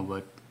it now.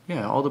 But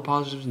yeah, all the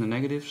positives and the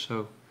negatives.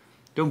 So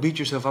don't beat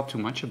yourself up too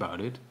much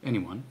about it,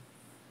 anyone.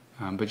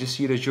 But just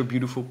see it as your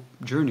beautiful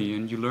journey,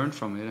 and you learn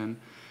from it. And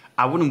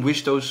I wouldn't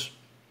wish those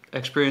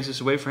experiences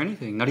away for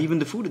anything, not even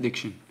the food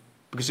addiction,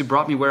 because it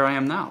brought me where I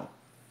am now.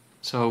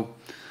 So,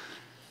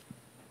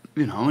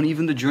 you know, and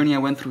even the journey I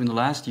went through in the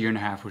last year and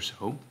a half or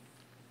so,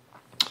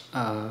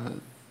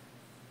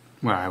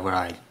 where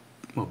I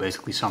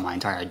basically saw my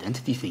entire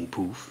identity thing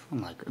poof.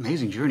 I'm like,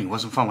 amazing journey. It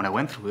wasn't fun when I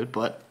went through it,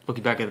 but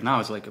looking back at it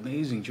now, it's like,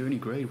 amazing journey,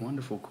 great,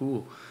 wonderful,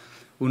 cool.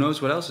 Who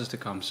knows what else is to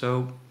come?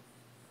 So,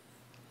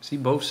 see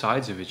both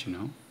sides of it, you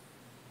know.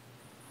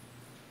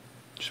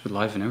 Just with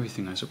life and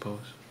everything, I suppose.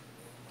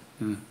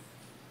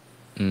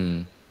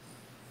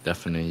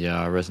 Definitely,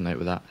 yeah, I resonate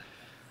with that.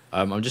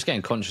 I'm just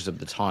getting conscious of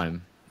the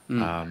time.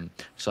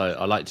 So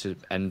I like to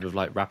end with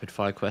like rapid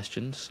fire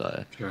questions.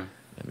 So sure.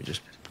 Let me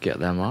just get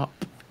them up.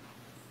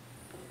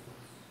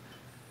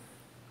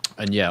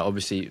 And yeah,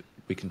 obviously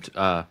we can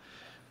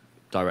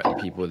direct the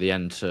people at the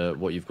end to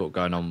what you've got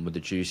going on with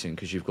the juicing,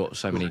 because you've got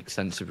so many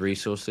extensive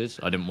resources.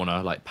 I didn't want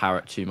to like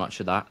parrot too much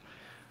of that.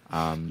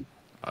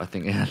 I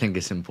think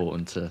it's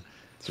important to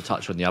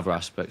touch on the other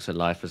aspects of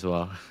life as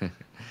well.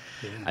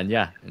 Yeah. And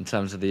yeah, in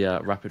terms of the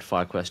rapid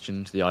fire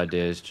questions, the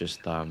idea is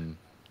just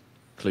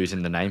clues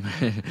in the name.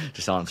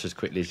 Just answer as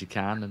quickly as you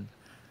can and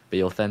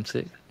be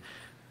authentic.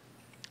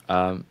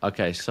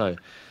 Okay, so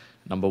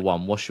number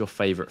one, what's your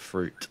favourite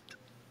fruit?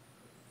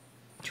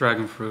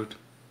 Dragon fruit.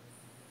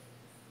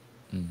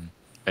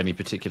 Any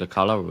particular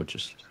colour or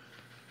just?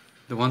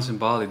 The ones in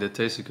Bali that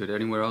tasted good.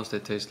 Anywhere else they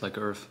taste like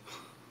earth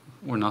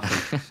or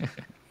nothing.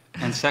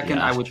 And second,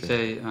 Yeah, I would true.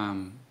 say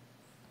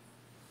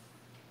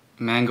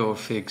mango or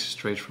figs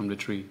straight from the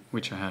tree,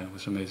 which I had. It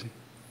was amazing.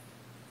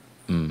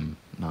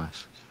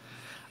 Nice.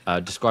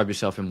 Describe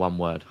yourself in one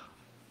word.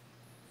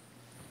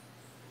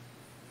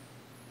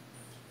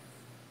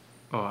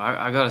 Oh,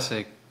 I gotta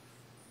say,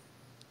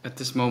 at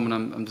this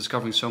moment, I'm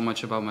discovering so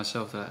much about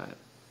myself that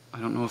I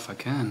don't know if I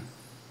can.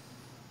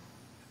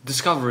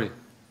 Discovery.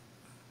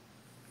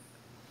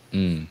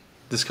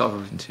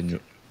 Discovery.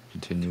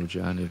 Continual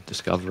journey of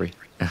discovery.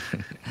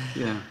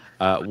 Yeah.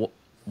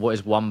 What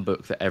is one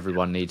book that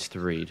everyone needs to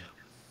read?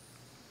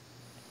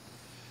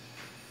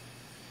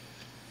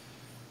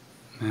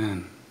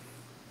 Man,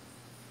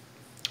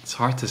 it's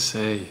hard to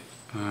say.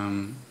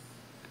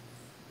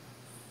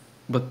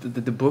 But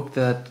the book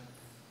that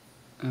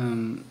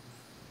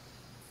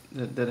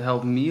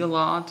helped me a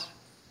lot,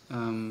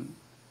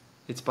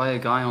 it's by a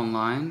guy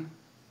online,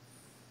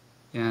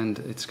 and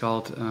it's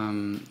called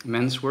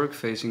Men's Work,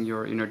 Facing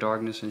Your Inner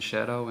Darkness and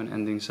Shadow and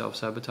Ending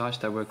Self-Sabotage.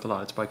 That worked a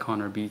lot. It's by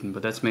Connor Beaton,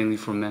 but that's mainly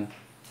for men.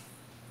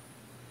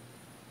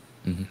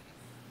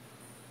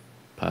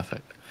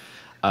 Perfect.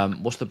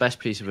 What's the best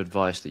piece of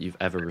advice that you've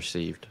ever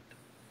received?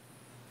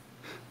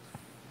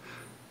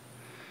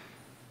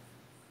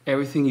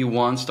 Everything you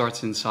want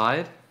starts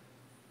inside,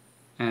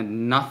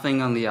 and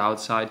nothing on the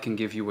outside can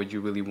give you what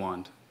you really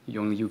want.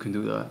 Only you can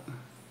do that.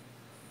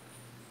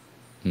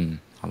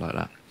 I like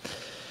that.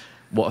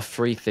 What are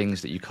 3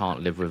 things that you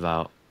can't live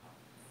without?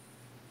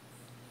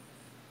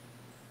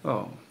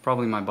 Oh,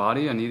 probably my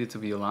body. I need it to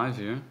be alive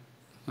here.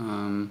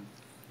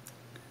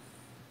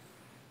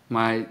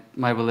 My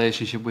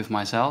relationship with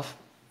myself,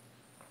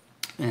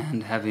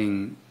 and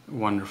having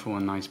wonderful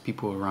and nice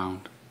people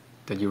around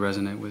that you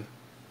resonate with.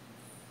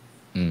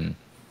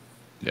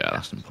 Yeah,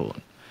 that's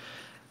important.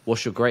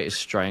 What's your greatest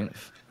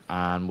strength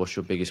and what's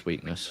your biggest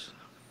weakness?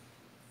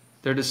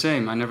 They're the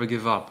same. I never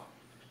give up.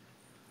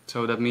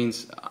 So that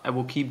means I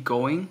will keep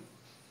going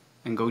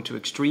and go to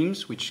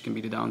extremes, which can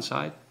be the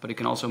downside, but it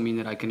can also mean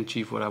that I can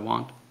achieve what I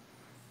want.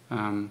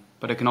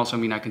 But it can also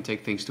mean I can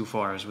take things too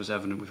far, as was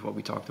evident with what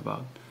we talked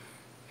about,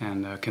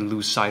 and can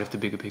lose sight of the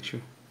bigger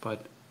picture.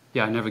 But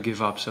yeah, I never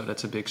give up, so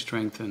that's a big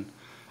strength, and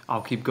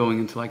I'll keep going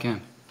until I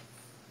can.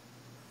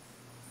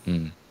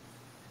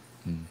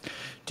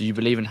 Do you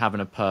believe in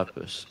having a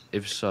purpose?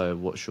 If so,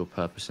 what's your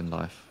purpose in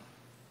life?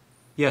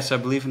 Yes, I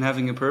believe in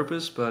having a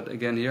purpose, but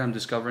again, here I'm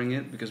discovering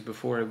it, because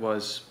before it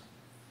was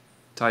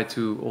tied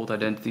to old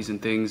identities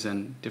and things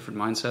and different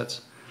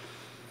mindsets.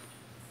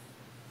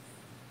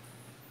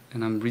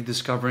 And I'm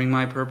rediscovering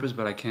my purpose,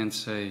 but I can't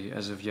say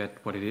as of yet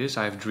what it is.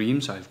 I have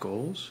dreams, I have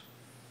goals,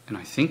 and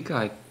I think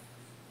I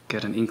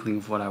get an inkling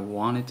of what I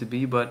want it to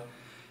be, but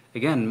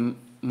again,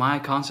 my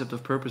concept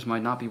of purpose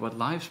might not be what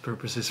life's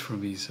purpose is for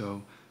me,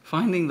 so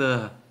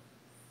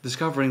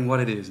discovering what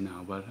it is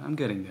now, but I'm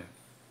getting there.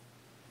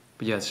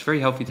 But yeah, it's very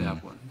healthy to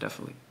have one,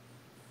 definitely.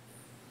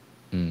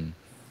 Mm.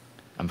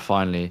 And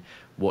finally,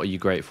 what are you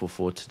grateful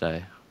for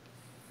today?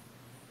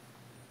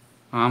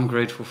 I'm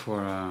grateful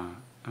for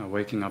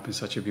waking up in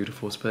such a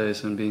beautiful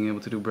space and being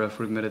able to do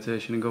breathwork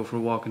meditation and go for a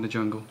walk in the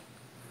jungle.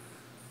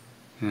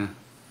 Yeah.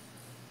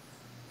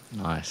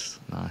 Nice,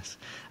 nice.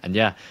 And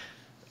yeah,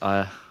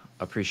 I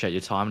appreciate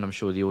your time, and I'm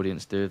sure the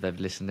audience do if they've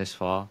listened this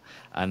far.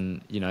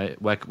 And, you know,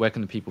 where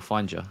can the people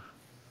find you?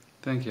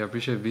 Thank you. I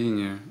appreciate being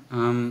here.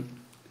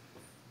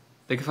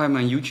 They can find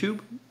me on YouTube,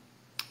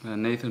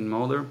 Nathan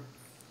Mulder.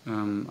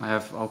 I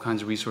have all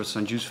kinds of resources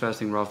on juice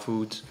fasting, raw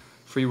foods,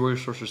 free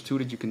resources too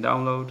that you can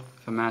download. I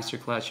have a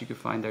masterclass you can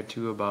find there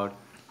too about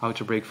how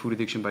to break food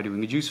addiction by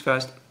doing a juice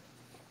fast.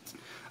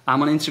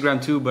 I'm on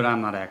Instagram too, but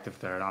I'm not active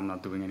there. I'm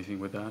not doing anything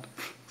with that.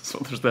 So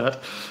there's that.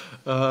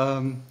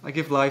 I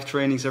give live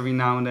trainings every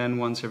now and then,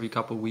 once every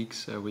couple of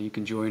weeks, where you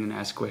can join and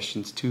ask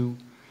questions too.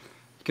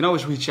 You can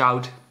always reach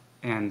out.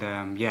 And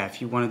yeah,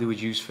 if you want to do a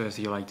juice fast,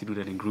 you like to do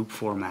that in group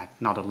format,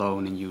 not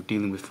alone, and you're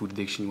dealing with food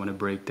addiction, you want to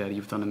break that,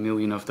 you've done a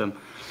million of them,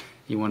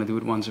 you want to do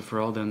it once and for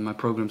all, then my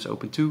program's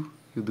open too.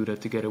 You'll do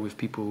that together with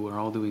people who are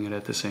all doing it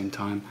at the same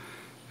time.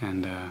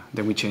 And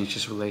then we change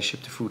this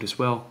relationship to food as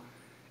well.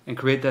 And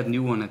create that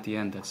new one at the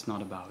end that's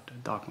not about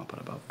dogma, but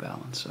about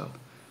balance. So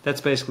that's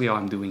basically all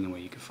I'm doing and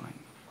where you can find me.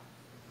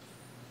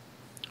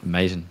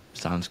 Amazing.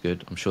 Sounds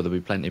good. I'm sure there'll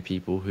be plenty of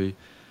people who,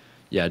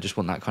 yeah, just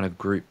want that kind of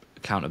group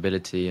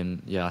accountability.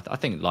 And yeah, I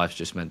think life's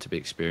just meant to be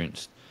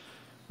experienced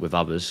with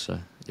others. So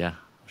yeah,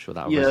 I'm sure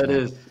that'll resonate. It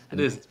is. It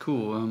is. It's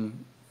cool.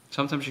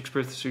 Sometimes you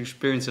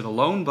experience it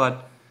alone,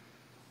 but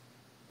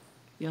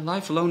yeah,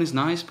 life alone is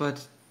nice,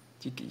 but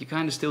you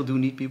kind of still do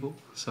need people.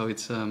 So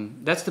it's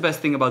that's the best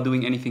thing about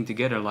doing anything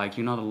together. Like,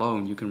 you're not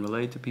alone. You can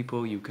relate to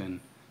people. You can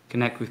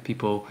connect with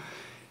people.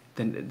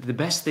 Then the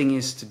best thing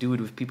is to do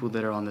it with people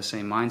that are on the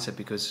same mindset,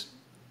 because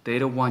they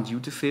don't want you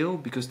to fail,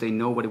 because they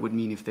know what it would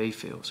mean if they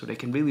fail. So they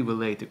can really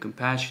relate. They're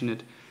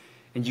compassionate,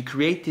 and you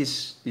create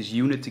this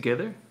unit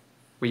together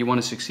where you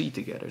want to succeed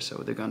together. So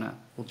they're gonna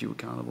hold you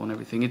accountable and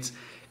everything.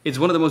 It's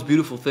one of the most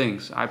beautiful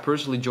things. I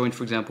personally joined,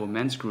 for example, a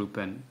men's group,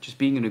 and just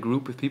being in a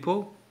group with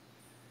people,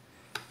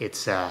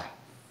 it's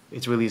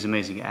really is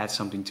amazing. It adds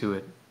something to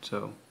it.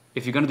 So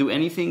if you're gonna do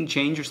anything,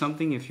 change or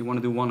something, if you want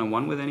to do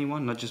one-on-one with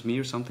anyone, not just me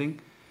or something,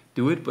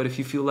 do it. But if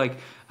you feel like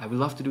I would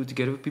love to do it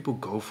together with people,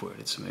 go for it.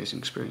 It's an amazing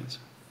experience.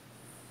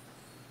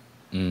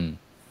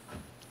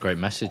 Great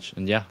message.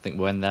 And yeah, I think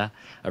we'll end there.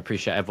 I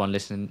appreciate everyone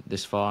listening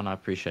this far, and I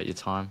appreciate your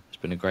time. It's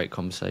been a great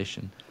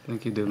conversation.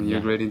 Thank you, Dylan. You're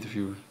a great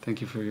interviewer. Thank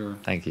you for your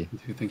Thank you.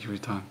 interview. Thank you for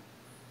your time.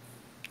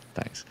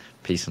 Thanks.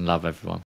 Peace and love, everyone.